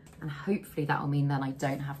can. And hopefully that will mean then I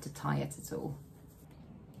don't have to tie it at all.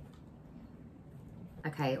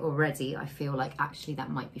 Okay, already I feel like actually that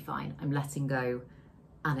might be fine. I'm letting go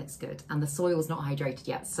and it's good. And the soil's not hydrated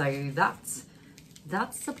yet, so that's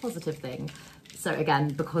a positive thing. So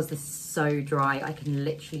again, because this is so dry, I can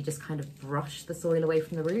literally just kind of brush the soil away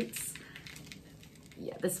from the roots.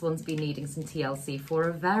 Yeah, this one's been needing some TLC for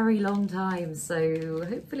a very long time, so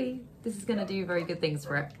hopefully this is going to do very good things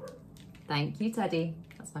for it. Thank you, Teddy.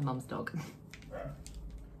 That's my mum's dog.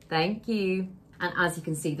 Thank you. And as you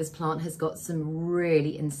can see, this plant has got some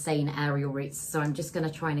really insane aerial roots, so I'm just going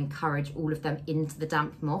to try and encourage all of them into the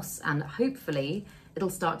damp moss, and hopefully it'll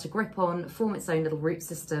start to grip on, form its own little root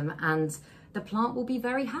system, and the plant will be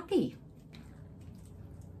very happy.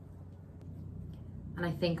 And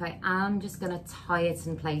I think I am just going to tie it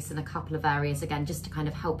in place in a couple of areas again, just to kind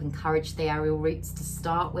of help encourage the aerial roots to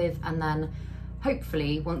start with, and then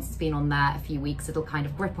hopefully once it's been on there a few weeks, it'll kind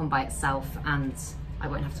of grip on by itself and I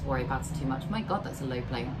won't have to worry about it too much. My God, that's a low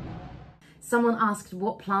plane. Someone asked,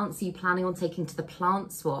 what plants are you planning on taking to the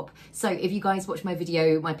plant swap? So if you guys watch my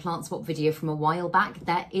video, my plant swap video from a while back,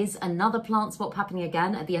 there is another plant swap happening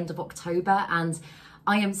again at the end of October, and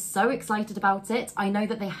I am so excited about it. I know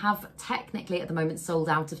that they have technically at the moment sold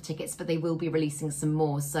out of tickets, but they will be releasing some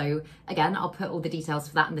more. So again, I'll put all the details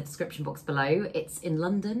for that in the description box below. It's in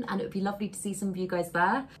London and it would be lovely to see some of you guys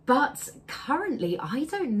there. But currently, I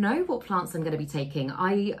don't know what plants I'm going to be taking.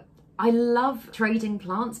 I love trading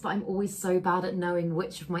plants, but I'm always so bad at knowing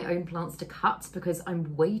which of my own plants to cut because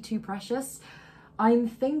I'm way too precious. I'm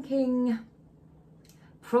thinking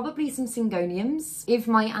probably some syngoniums. If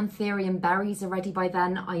my anthurium berries are ready by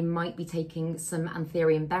then, I might be taking some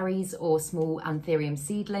anthurium berries or small anthurium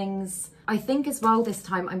seedlings. I think as well this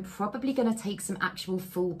time I'm probably going to take some actual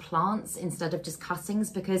full plants instead of just cuttings,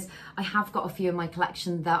 because I have got a few in my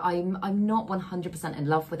collection that I'm not 100% in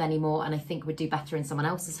love with anymore, and I think would do better in someone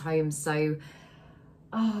else's home. So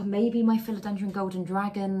maybe my philodendron golden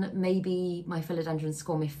dragon, maybe my philodendron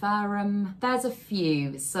scormiferum. There's a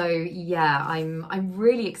few, so yeah, I'm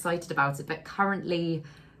really excited about it. But currently,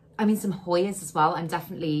 I mean, some Hoyas as well. I'm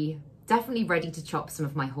definitely ready to chop some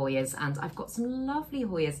of my Hoyas, and I've got some lovely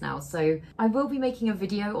Hoyas now. So I will be making a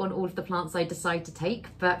video on all of the plants I decide to take,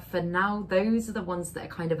 but for now, those are the ones that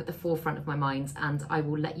are kind of at the forefront of my mind, and I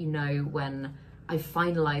will let you know when I've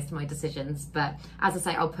finalised my decisions. But as I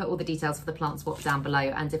say, I'll put all the details for the plant swap down below,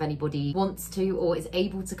 and if anybody wants to or is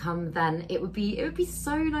able to come, then it would be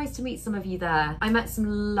so nice to meet some of you there. I met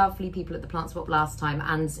some lovely people at the plant swap last time,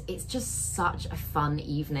 and it's just such a fun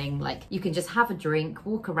evening. Like, you can just have a drink,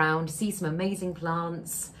 walk around, see some amazing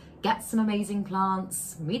plants, get some amazing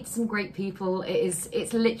plants, meet some great people.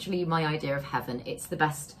 It's literally my idea of heaven. It's the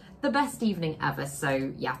best evening ever.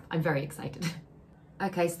 So yeah, I'm very excited.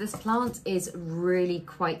 Okay, so this plant is really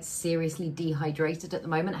quite seriously dehydrated at the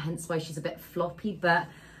moment, hence why she's a bit floppy, but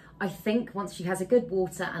I think once she has a good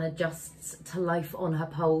water and adjusts to life on her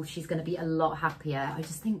pole, she's going to be a lot happier. I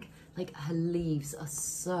just think, like, her leaves are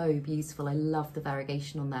so beautiful. I love the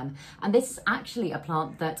variegation on them. And this is actually a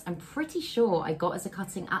plant that I'm pretty sure I got as a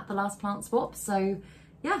cutting at the last plant swap, so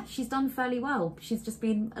yeah, she's done fairly well. She's just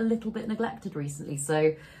been a little bit neglected recently,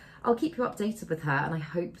 so I'll keep you updated with her, and I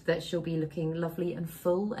hope that she'll be looking lovely and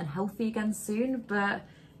full and healthy again soon. But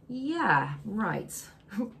yeah, right,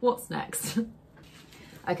 what's next?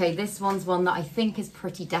 Okay, this one's one that I think is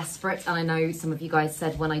pretty desperate, and I know some of you guys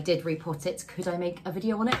said when I did repot it, could I make a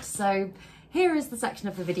video on it? So here is the section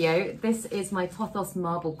of the video. This is my Pothos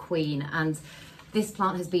Marble Queen, and this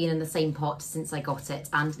plant has been in the same pot since I got it,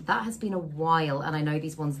 and that has been a while, and I know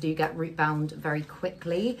these ones do get root bound very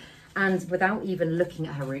quickly. And without even looking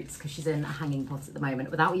at her roots, because she's in a hanging pot at the moment,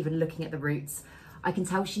 without even looking at the roots, I can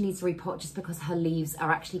tell she needs to repot just because her leaves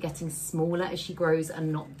are actually getting smaller as she grows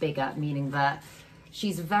and not bigger, meaning that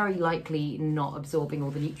she's very likely not absorbing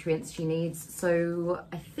all the nutrients she needs. So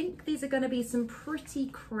I think these are going to be some pretty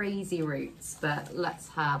crazy roots, but let's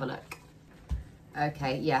have a look.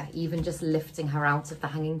 Okay, yeah, even just lifting her out of the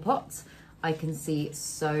hanging pot, I can see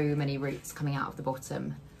so many roots coming out of the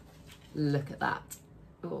bottom. Look at that.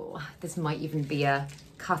 Oh, this might even be a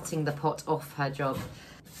cutting the pot off her job.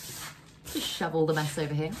 Just shovel the mess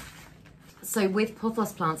over here. So with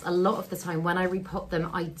pothos plants, a lot of the time when I repot them,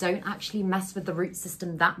 I don't actually mess with the root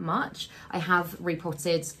system that much. I have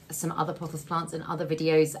repotted some other pothos plants in other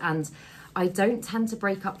videos, and I don't tend to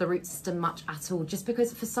break up the root system much at all, just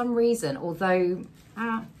because for some reason, although,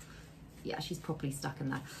 yeah, she's probably stuck in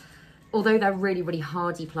there. Although they're really, really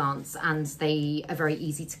hardy plants and they are very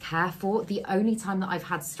easy to care for, the only time that I've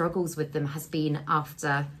had struggles with them has been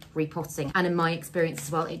after repotting. And in my experience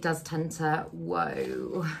as well, it does tend to,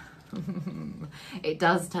 whoa, it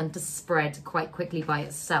does tend to spread quite quickly by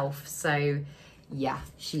itself. So yeah,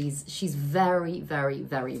 she's very, very,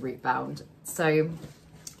 very root bound. So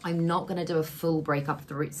I'm not gonna do a full breakup of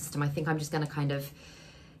the root system. I think I'm just gonna kind of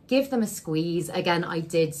give them a squeeze. Again, I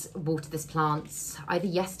did water this plant either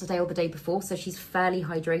yesterday or the day before, so she's fairly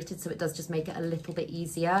hydrated, so it does just make it a little bit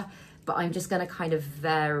easier. But I'm just gonna kind of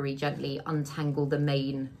very gently untangle the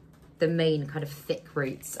main kind of thick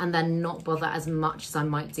roots, and then not bother as much as I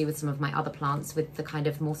might do with some of my other plants with the kind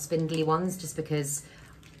of more spindly ones, just because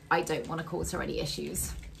I don't want to cause her any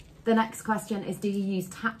issues. The next question is, do you use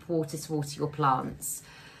tap water to water your plants?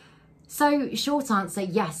 So short answer,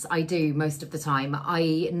 yes, I do most of the time.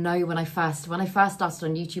 I know when I first started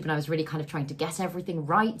on YouTube and I was really kind of trying to get everything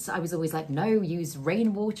right, I was always like, no, use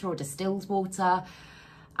rainwater or distilled water.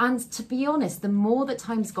 And to be honest, the more that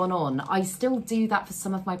time's gone on, I still do that for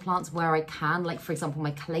some of my plants where I can, like for example,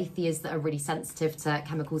 my calatheas that are really sensitive to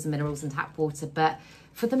chemicals and minerals and tap water. But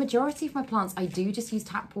for the majority of my plants, I do just use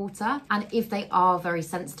tap water. And if they are very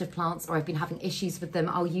sensitive plants or I've been having issues with them,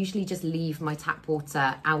 I'll usually just leave my tap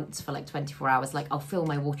water out for like 24 hours. Like I'll fill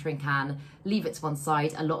my watering can, leave it to one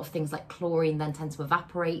side. A lot of things like chlorine then tend to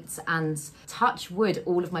evaporate, and touch wood,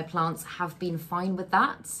 all of my plants have been fine with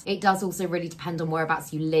that. It does also really depend on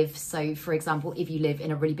whereabouts you live. So for example, if you live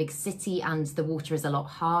in a really big city and the water is a lot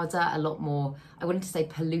harder, a lot more, I wanted to say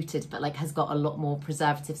polluted, but like has got a lot more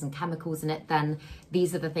preservatives and chemicals in it, then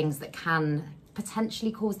these are the things that can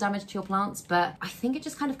potentially cause damage to your plants. But I think it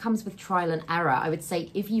just kind of comes with trial and error. I would say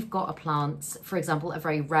if you've got a plant, for example, a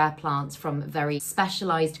very rare plant from very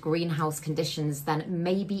specialized greenhouse conditions, then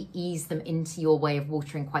maybe ease them into your way of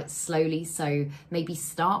watering quite slowly. So maybe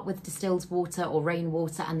start with distilled water or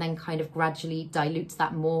rainwater and then kind of gradually dilute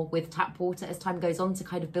that more with tap water as time goes on to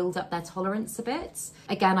kind of build up their tolerance a bit.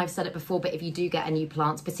 Again, I've said it before, but if you do get a new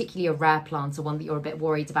plant, particularly a rare plant or one that you're a bit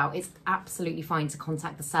worried about, it's absolutely fine to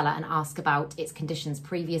contact the seller and ask about its conditions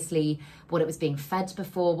previously, what it was being fed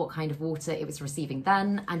before, what kind of water it was receiving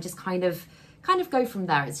then, and just kind of go from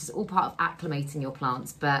there. It's just all part of acclimating your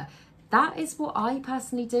plants. But that is what I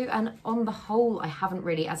personally do, and on the whole, I haven't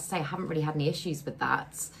really, as I say, I haven't really had any issues with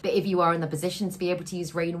that. But if you are in the position to be able to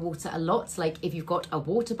use rainwater a lot, like if you've got a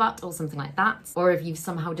water butt or something like that, or if you've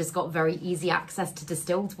somehow just got very easy access to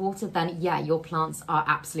distilled water, then yeah, your plants are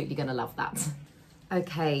absolutely going to love that.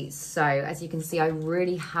 Okay, so as you can see, I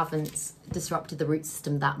really haven't disrupted the root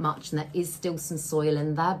system that much, and there is still some soil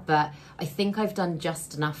in there, but I think I've done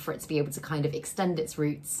just enough for it to be able to kind of extend its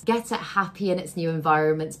roots, get it happy in its new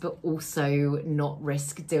environment, but also not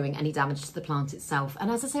risk doing any damage to the plant itself. And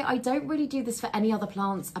as I say, I don't really do this for any other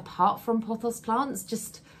plants apart from pothos plants.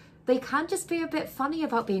 Just, they can just be a bit funny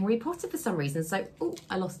about being repotted for some reason. So, oh,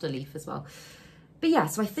 I lost a leaf as well. But yeah,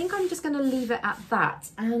 so I think I'm just gonna leave it at that.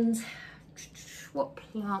 And what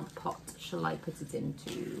plant pot shall I put it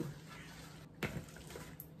into?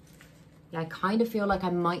 Yeah, I kind of feel like I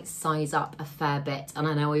might size up a fair bit. And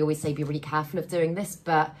I know I always say be really careful of doing this,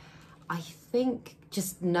 but I think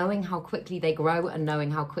just knowing how quickly they grow and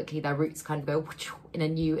knowing how quickly their roots kind of go in a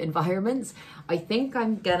new environment, I think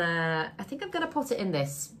I'm gonna pot it in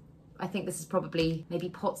this. I think this is probably maybe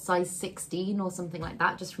pot size 16 or something like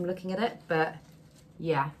that, just from looking at it. But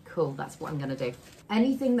yeah, cool, that's what I'm gonna do.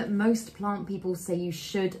 Anything that most plant people say you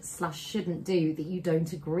should/shouldn't do that you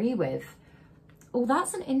don't agree with? Oh,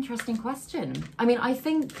 that's an interesting question. I mean, I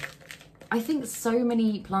think so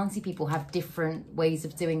many planty people have different ways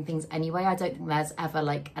of doing things anyway. I don't think there's ever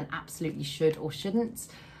like an absolutely should or shouldn't.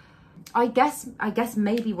 I guess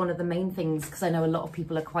maybe one of the main things, because I know a lot of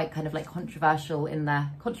people are quite kind of like controversial,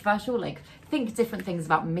 like think different things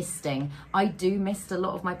about misting. I do mist a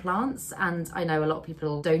lot of my plants, and I know a lot of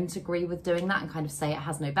people don't agree with doing that and kind of say it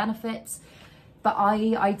has no benefits. But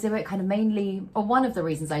I do it kind of mainly, or one of the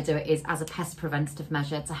reasons I do it is as a pest preventative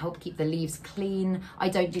measure to help keep the leaves clean. I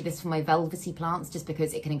don't do this for my velvety plants just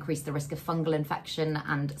because it can increase the risk of fungal infection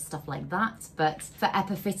and stuff like that. But for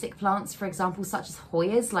epiphytic plants, for example, such as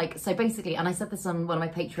Hoyas, like, so basically, and I said this on one of my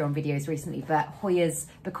Patreon videos recently, but Hoyas,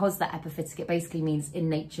 because they're epiphytic, it basically means in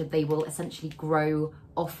nature they will essentially grow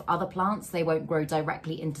off other plants. They won't grow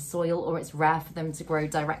directly into soil, or it's rare for them to grow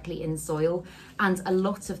directly in soil. And a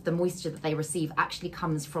lot of the moisture that they receive actually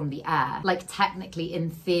comes from the air. Like technically, in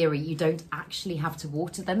theory, you don't actually have to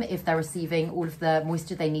water them if they're receiving all of the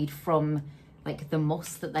moisture they need from like the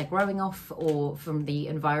moss that they're growing off or from the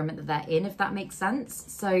environment that they're in, if that makes sense.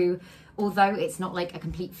 So although it's not like a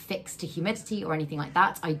complete fix to humidity or anything like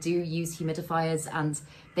that, I do use humidifiers and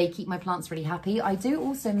they keep my plants really happy. I do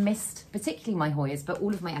also mist, particularly my Hoyas, but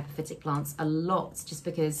all of my epiphytic plants a lot, just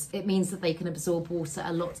because it means that they can absorb water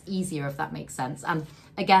a lot easier, if that makes sense. And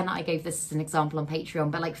again, I gave this as an example on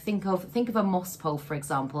Patreon, but like think of a moss pole, for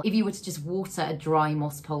example. If you were to just water a dry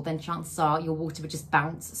moss pole, then chances are your water would just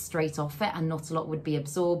bounce straight off it and not a lot would be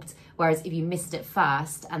absorbed. Whereas if you mist it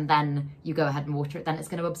first and then you go ahead and water it, then it's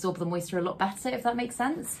going to absorb the moisture a lot better, if that makes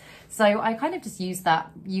sense. So I kind of just use that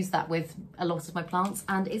with a lot of my plants,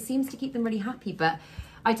 and it seems to keep them really happy. But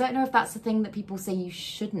I don't know if that's the thing that people say you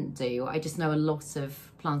shouldn't do. I just know a lot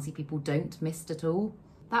of planty people don't mist at all.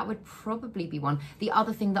 That would probably be one. The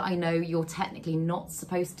other thing that I know you're technically not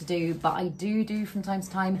supposed to do, but I do from time to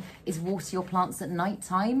time, is water your plants at night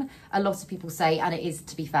time. A lot of people say, and it is,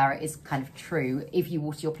 to be fair, it is kind of true, if you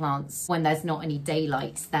water your plants when there's not any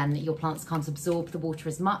daylight, then your plants can't absorb the water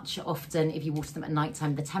as much. Often if you water them at night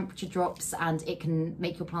time, the temperature drops and it can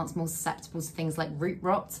make your plants more susceptible to things like root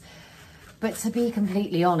rot. But to be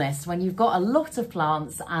completely honest, when you've got a lot of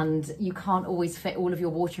plants and you can't always fit all of your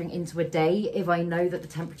watering into a day, if I know that the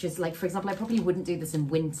temperature's, like for example, I probably wouldn't do this in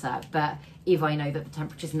winter, but if I know that the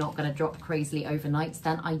temperature's not going to drop crazily overnight,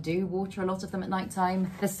 then I do water a lot of them at night time.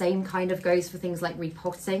 The same kind of goes for things like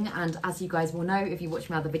repotting. And as you guys will know, if you watch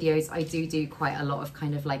my other videos, I do quite a lot of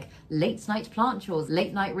kind of like late night plant chores,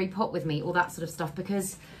 late night repot with me, all that sort of stuff,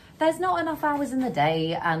 because there's not enough hours in the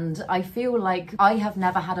day, and I feel like I have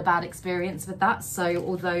never had a bad experience with that. So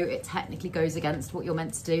although it technically goes against what you're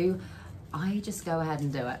meant to do, I just go ahead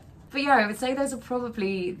and do it. But yeah, I would say those are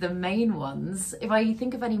probably the main ones. If I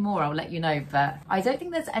think of any more, I'll let you know, but I don't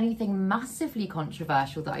think there's anything massively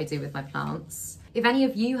controversial that I do with my plants. If any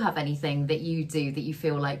of you have anything that you do that you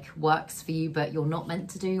feel like works for you but you're not meant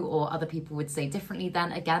to do, or other people would say differently,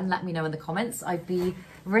 then again, let me know in the comments. I'd be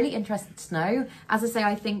really interested to know. As I say,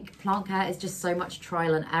 I think plant care is just so much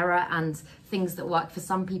trial and error, and things that work for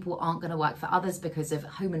some people aren't going to work for others because of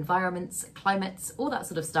home environments, climates, all that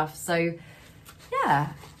sort of stuff. So yeah,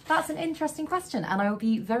 that's an interesting question, and I will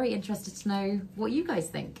be very interested to know what you guys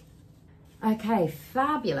think. Okay,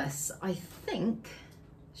 fabulous. I think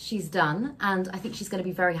she's done, and I think she's going to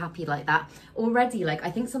be very happy like that. Already, like,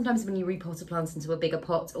 I think sometimes when you repot a plant into a bigger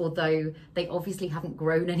pot, although they obviously haven't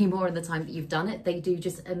grown anymore in the time that you've done it, they do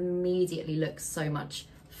just immediately look so much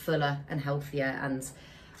fuller and healthier, and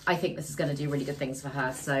I think this is going to do really good things for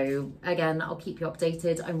her. So again, I'll keep you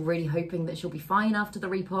updated. I'm really hoping that she'll be fine after the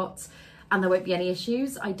repot and there won't be any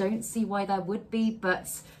issues. I don't see why there would be, but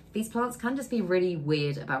these plants can just be really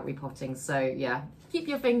weird about repotting. So yeah, keep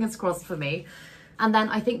your fingers crossed for me. And then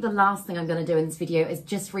I think the last thing I'm going to do in this video is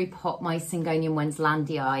just repot my Syngonium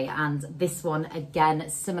Wenslandii. And this one, again,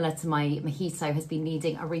 similar to my Mojito, has been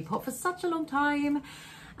needing a repot for such a long time.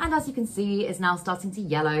 And as you can see, is now starting to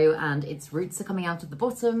yellow and its roots are coming out of the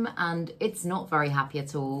bottom and it's not very happy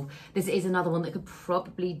at all. This is another one that could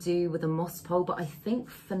probably do with a moss pole, but I think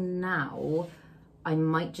for now, I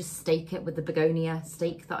might just stake it with the begonia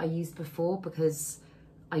stake that I used before, because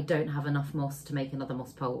I don't have enough moss to make another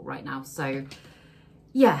moss pole right now. So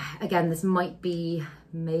yeah, again, this might be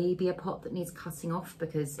maybe a pot that needs cutting off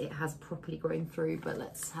because it has properly grown through, but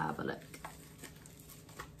let's have a look.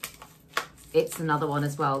 It's another one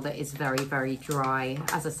as well that is very, very dry.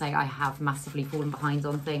 As I say, I have massively fallen behind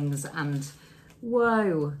on things, and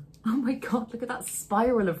whoa, oh my God, look at that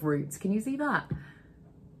spiral of roots. Can you see that?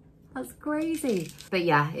 That's crazy. But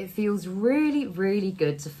yeah, it feels really, really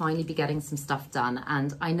good to finally be getting some stuff done.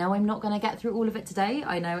 And I know I'm not going to get through all of it today.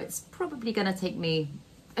 I know it's probably going to take me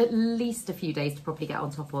at least a few days to probably get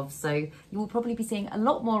on top of. So you will probably be seeing a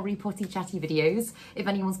lot more repotty chatty videos. If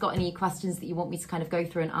anyone's got any questions that you want me to kind of go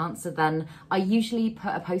through and answer, then I usually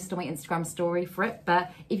put a post on my Instagram story for it.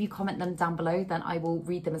 But if you comment them down below, then I will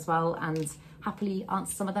read them as well and happily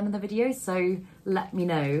answer some of them in the video, so let me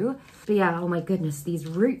know. But yeah, oh my goodness, these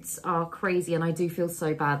roots are crazy, and I do feel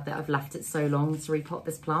so bad that I've left it so long to repot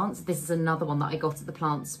this plant. This is another one that I got at the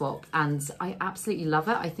plant swap, and I absolutely love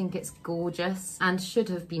it. I think it's gorgeous and should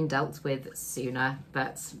have been dealt with sooner,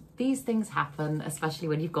 but these things happen, especially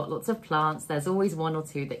when you've got lots of plants. There's always one or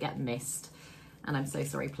two that get missed, and I'm so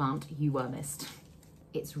sorry, plant, you were missed.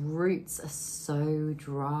 Its roots are so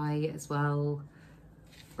dry as well,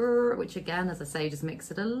 which again, as I say, just makes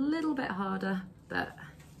it a little bit harder, but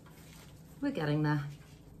we're getting there.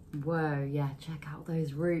 Whoa, yeah, check out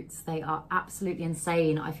those roots. They are absolutely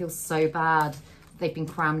insane. I feel so bad they've been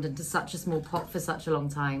crammed into such a small pot for such a long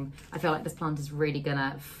time. I feel like this plant is really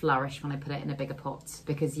gonna flourish when I put it in a bigger pot,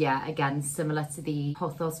 because yeah, again, similar to the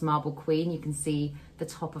Pothos Marble Queen, you can see the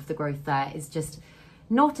top of the growth there is just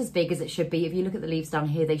not as big as it should be. If you look at the leaves down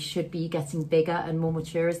here, they should be getting bigger and more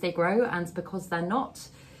mature as they grow, and because they're not,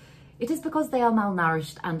 it is because they are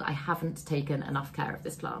malnourished and I haven't taken enough care of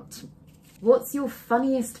this plant. What's your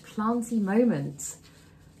funniest planty moment?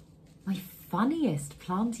 My funniest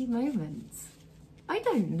planty moment? I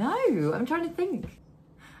don't know. I'm trying to think.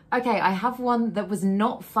 Okay, I have one that was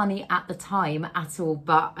not funny at the time at all,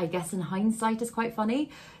 but I guess in hindsight is quite funny.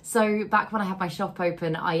 So back when I had my shop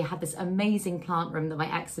open, I had this amazing plant room that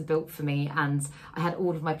my ex had built for me, and I had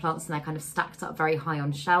all of my plants in there kind of stacked up very high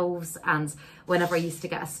on shelves, and whenever I used to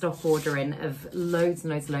get a stock order in of loads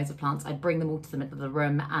and loads and loads of plants, I'd bring them all to the middle of the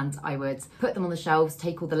room and I would put them on the shelves,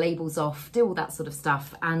 take all the labels off, do all that sort of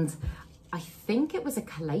stuff. And I think it was a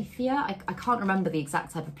calathea. I can't remember the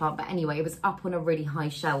exact type of plant, but anyway, it was up on a really high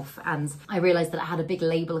shelf, and I realised that it had a big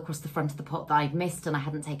label across the front of the pot that I'd missed and I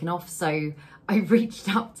hadn't taken off. So I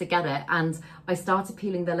reached up to get it and I started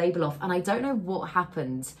peeling the label off, and I don't know what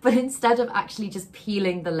happened, but instead of actually just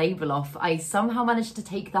peeling the label off, I somehow managed to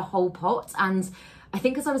take the whole pot, and I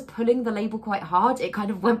think as I was pulling the label quite hard, it kind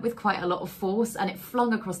of went with quite a lot of force and it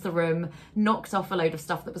flung across the room, knocked off a load of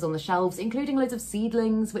stuff that was on the shelves, including loads of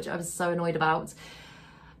seedlings, which I was so annoyed about.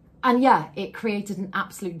 And yeah, it created an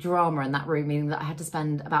absolute drama in that room, meaning that I had to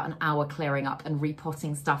spend about an hour clearing up and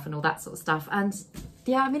repotting stuff and all that sort of stuff. And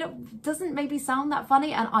yeah, I mean, it doesn't maybe sound that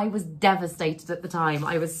funny, and I was devastated at the time.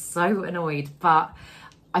 I was so annoyed, but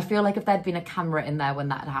I feel like if there'd been a camera in there when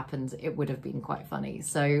that had happened, it would have been quite funny.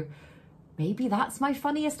 So maybe that's my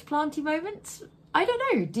funniest planty moment. I don't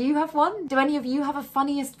know. Do you have one? Do any of you have a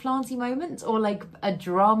funniest planty moment, or like a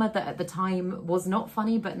drama that at the time was not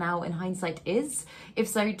funny but now in hindsight is? If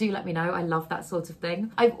so, do let me know. I love that sort of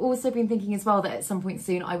thing. I've also been thinking as well that at some point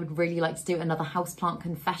soon I would really like to do another houseplant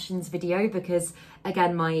confessions video, because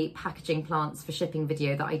again, my packaging plants for shipping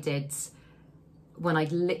video that I did when I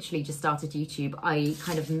literally just started YouTube, I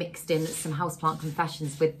kind of mixed in some houseplant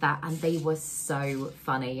confessions with that, and they were so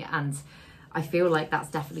funny, and I feel like that's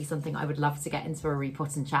definitely something I would love to get into a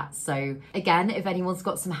repotting chat. So again, if anyone's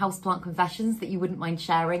got some houseplant confessions that you wouldn't mind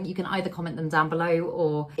sharing, you can either comment them down below,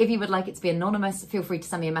 or if you would like it to be anonymous, feel free to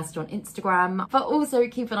send me a message on Instagram. But also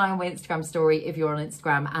keep an eye on my Instagram story if you're on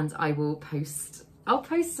Instagram, and I'll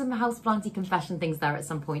post some houseplanty confession things there at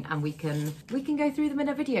some point, and we can go through them in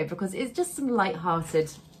a video, because it's just some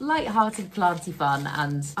light-hearted planty fun,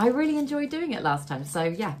 and I really enjoyed doing it last time. So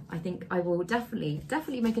yeah, I think I will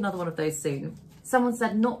definitely make another one of those soon. Someone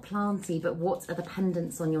said, not planty, but what are the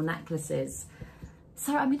pendants on your necklaces?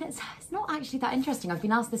 So, I mean, it's not actually that interesting. I've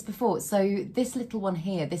been asked this before. So this little one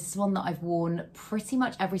here, this is one that I've worn pretty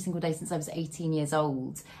much every single day since I was 18 years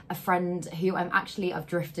old. A friend who I've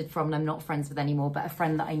drifted from and I'm not friends with anymore, but a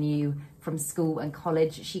friend that I knew from school and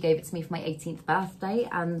college, she gave it to me for my 18th birthday,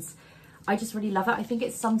 and I just really love it. I think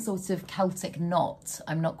it's some sort of Celtic knot.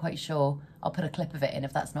 I'm not quite sure. I'll put a clip of it in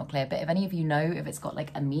if that's not clear. But if any of you know if it's got like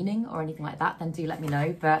a meaning or anything like that, then do let me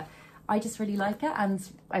know. But I just really like it, and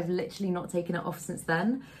I've literally not taken it off since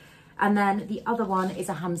then. And then the other one is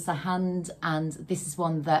a hamster hand, and this is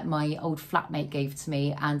one that my old flatmate gave to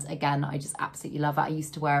me, and again, I just absolutely love it. I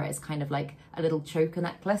used to wear it as kind of like a little choker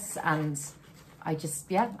necklace, and I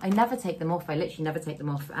never take them off. I literally never take them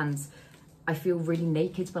off, and I feel really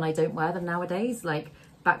naked when I don't wear them nowadays. Like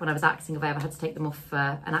back when I was acting, if I ever had to take them off for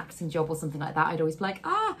an acting job or something like that, I'd always be like,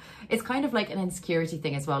 it's kind of like an insecurity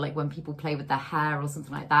thing as well. Like when people play with their hair or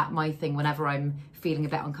something like that, my thing whenever I'm feeling a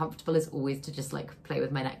bit uncomfortable is always to just like play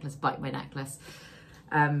with my necklace, bite my necklace.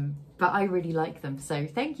 But I really like them. So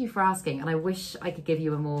thank you for asking. And I wish I could give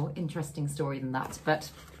you a more interesting story than that,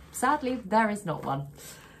 but sadly there is not one.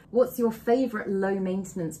 What's your favourite low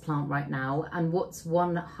maintenance plant right now? And what's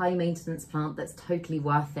one high maintenance plant that's totally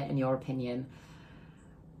worth it in your opinion?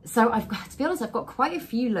 So I've got, to be honest, I've got quite a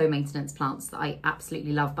few low maintenance plants that I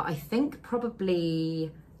absolutely love, but I think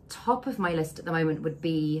probably top of my list at the moment would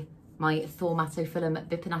be my Thaumatophyllum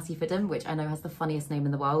bipinnatifidum, which I know has the funniest name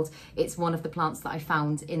in the world. It's one of the plants that I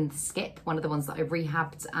found in the skip, one of the ones that I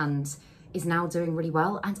rehabbed and is now doing really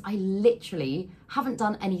well. And I literally haven't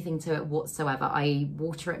done anything to it whatsoever. I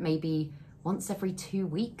water it maybe once every 2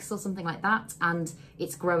 weeks or something like that. And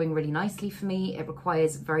it's growing really nicely for me. It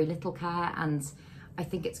requires very little care and I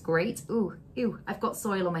think it's great. Ooh, ew, I've got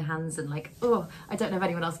soil on my hands and like, oh, I don't know if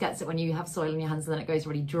anyone else gets it when you have soil on your hands and then it goes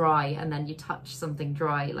really dry and then you touch something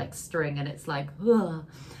dry like string and it's like, ugh.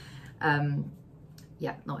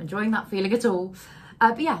 Yeah, not enjoying that feeling at all.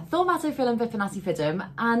 But yeah, Thaumatophyllum bipinnatifidum.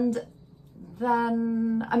 And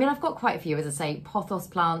then, I mean, I've got quite a few, as I say, pothos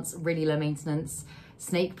plants, really low maintenance.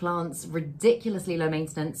 Snake plants, ridiculously low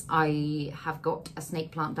maintenance. I have got a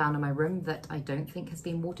snake plant down in my room that I don't think has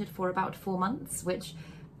been watered for about 4 months, which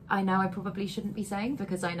I know I probably shouldn't be saying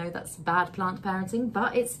because I know that's bad plant parenting,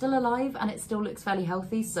 but it's still alive and it still looks fairly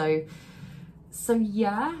healthy. So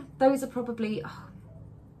yeah, those are probably, oh,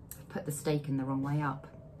 I've put the steak in the wrong way up.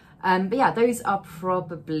 But yeah, those are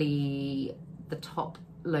probably the top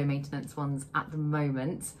low maintenance ones at the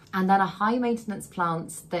moment. And then a high maintenance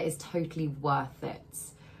plant that is totally worth it.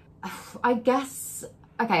 I guess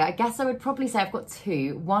I would probably say I've got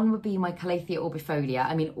two. One would be my Calathea orbifolia.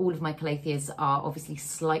 I mean, all of my Calatheas are obviously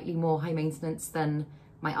slightly more high maintenance than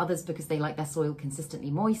my others because they like their soil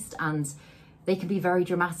consistently moist and they can be very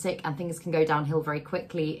dramatic and things can go downhill very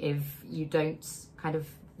quickly if you don't kind of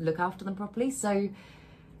look after them properly. So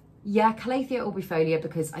yeah, Calathea orbifolia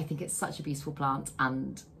because I think it's such a beautiful plant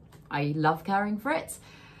and I love caring for it.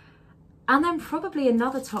 And then probably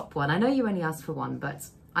another top one. I know you only asked for one, but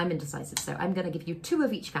I'm indecisive, so I'm going to give you two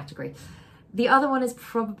of each category. The other one is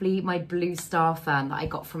probably my blue star fern that I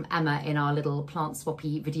got from Emma in our little plant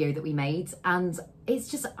swappy video that we made. And it's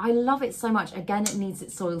just, I love it so much. Again, it needs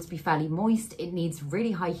its soil to be fairly moist. It needs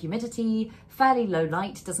really high humidity, fairly low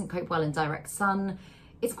light, doesn't cope well in direct sun.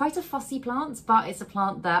 It's quite a fussy plant, but it's a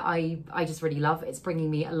plant that I just really love. It's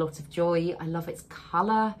bringing me a lot of joy. I love its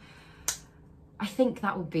colour. I think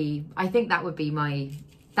that would be my,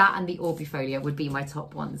 that and the orbifolia would be my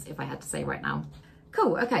top ones if I had to say right now.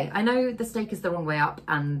 Cool, okay, I know the stake is the wrong way up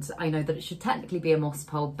and I know that it should technically be a moss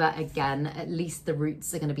pole, but again, at least the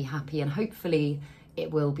roots are going to be happy and hopefully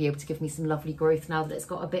it will be able to give me some lovely growth now that it's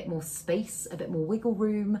got a bit more space, a bit more wiggle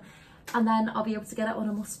room. And then I'll be able to get it on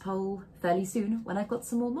a moss pole fairly soon when I've got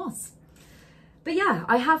some more moss. But yeah,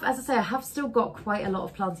 I have, as I say, I have still got quite a lot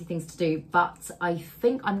of planty things to do, but I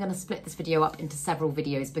think I'm going to split this video up into several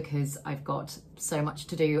videos because I've got so much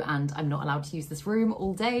to do and I'm not allowed to use this room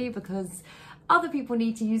all day because other people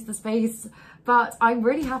need to use the space. But I'm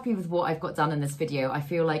really happy with what I've got done in this video. I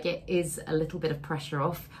feel like it is a little bit of pressure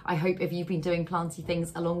off. I hope if you've been doing planty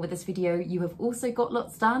things along with this video, you have also got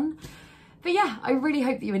lots done. But yeah, I really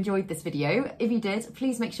hope that you enjoyed this video. If you did,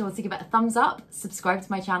 please make sure to give it a thumbs up, subscribe to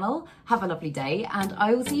my channel, have a lovely day, and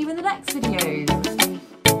I will see you in the next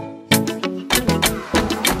video.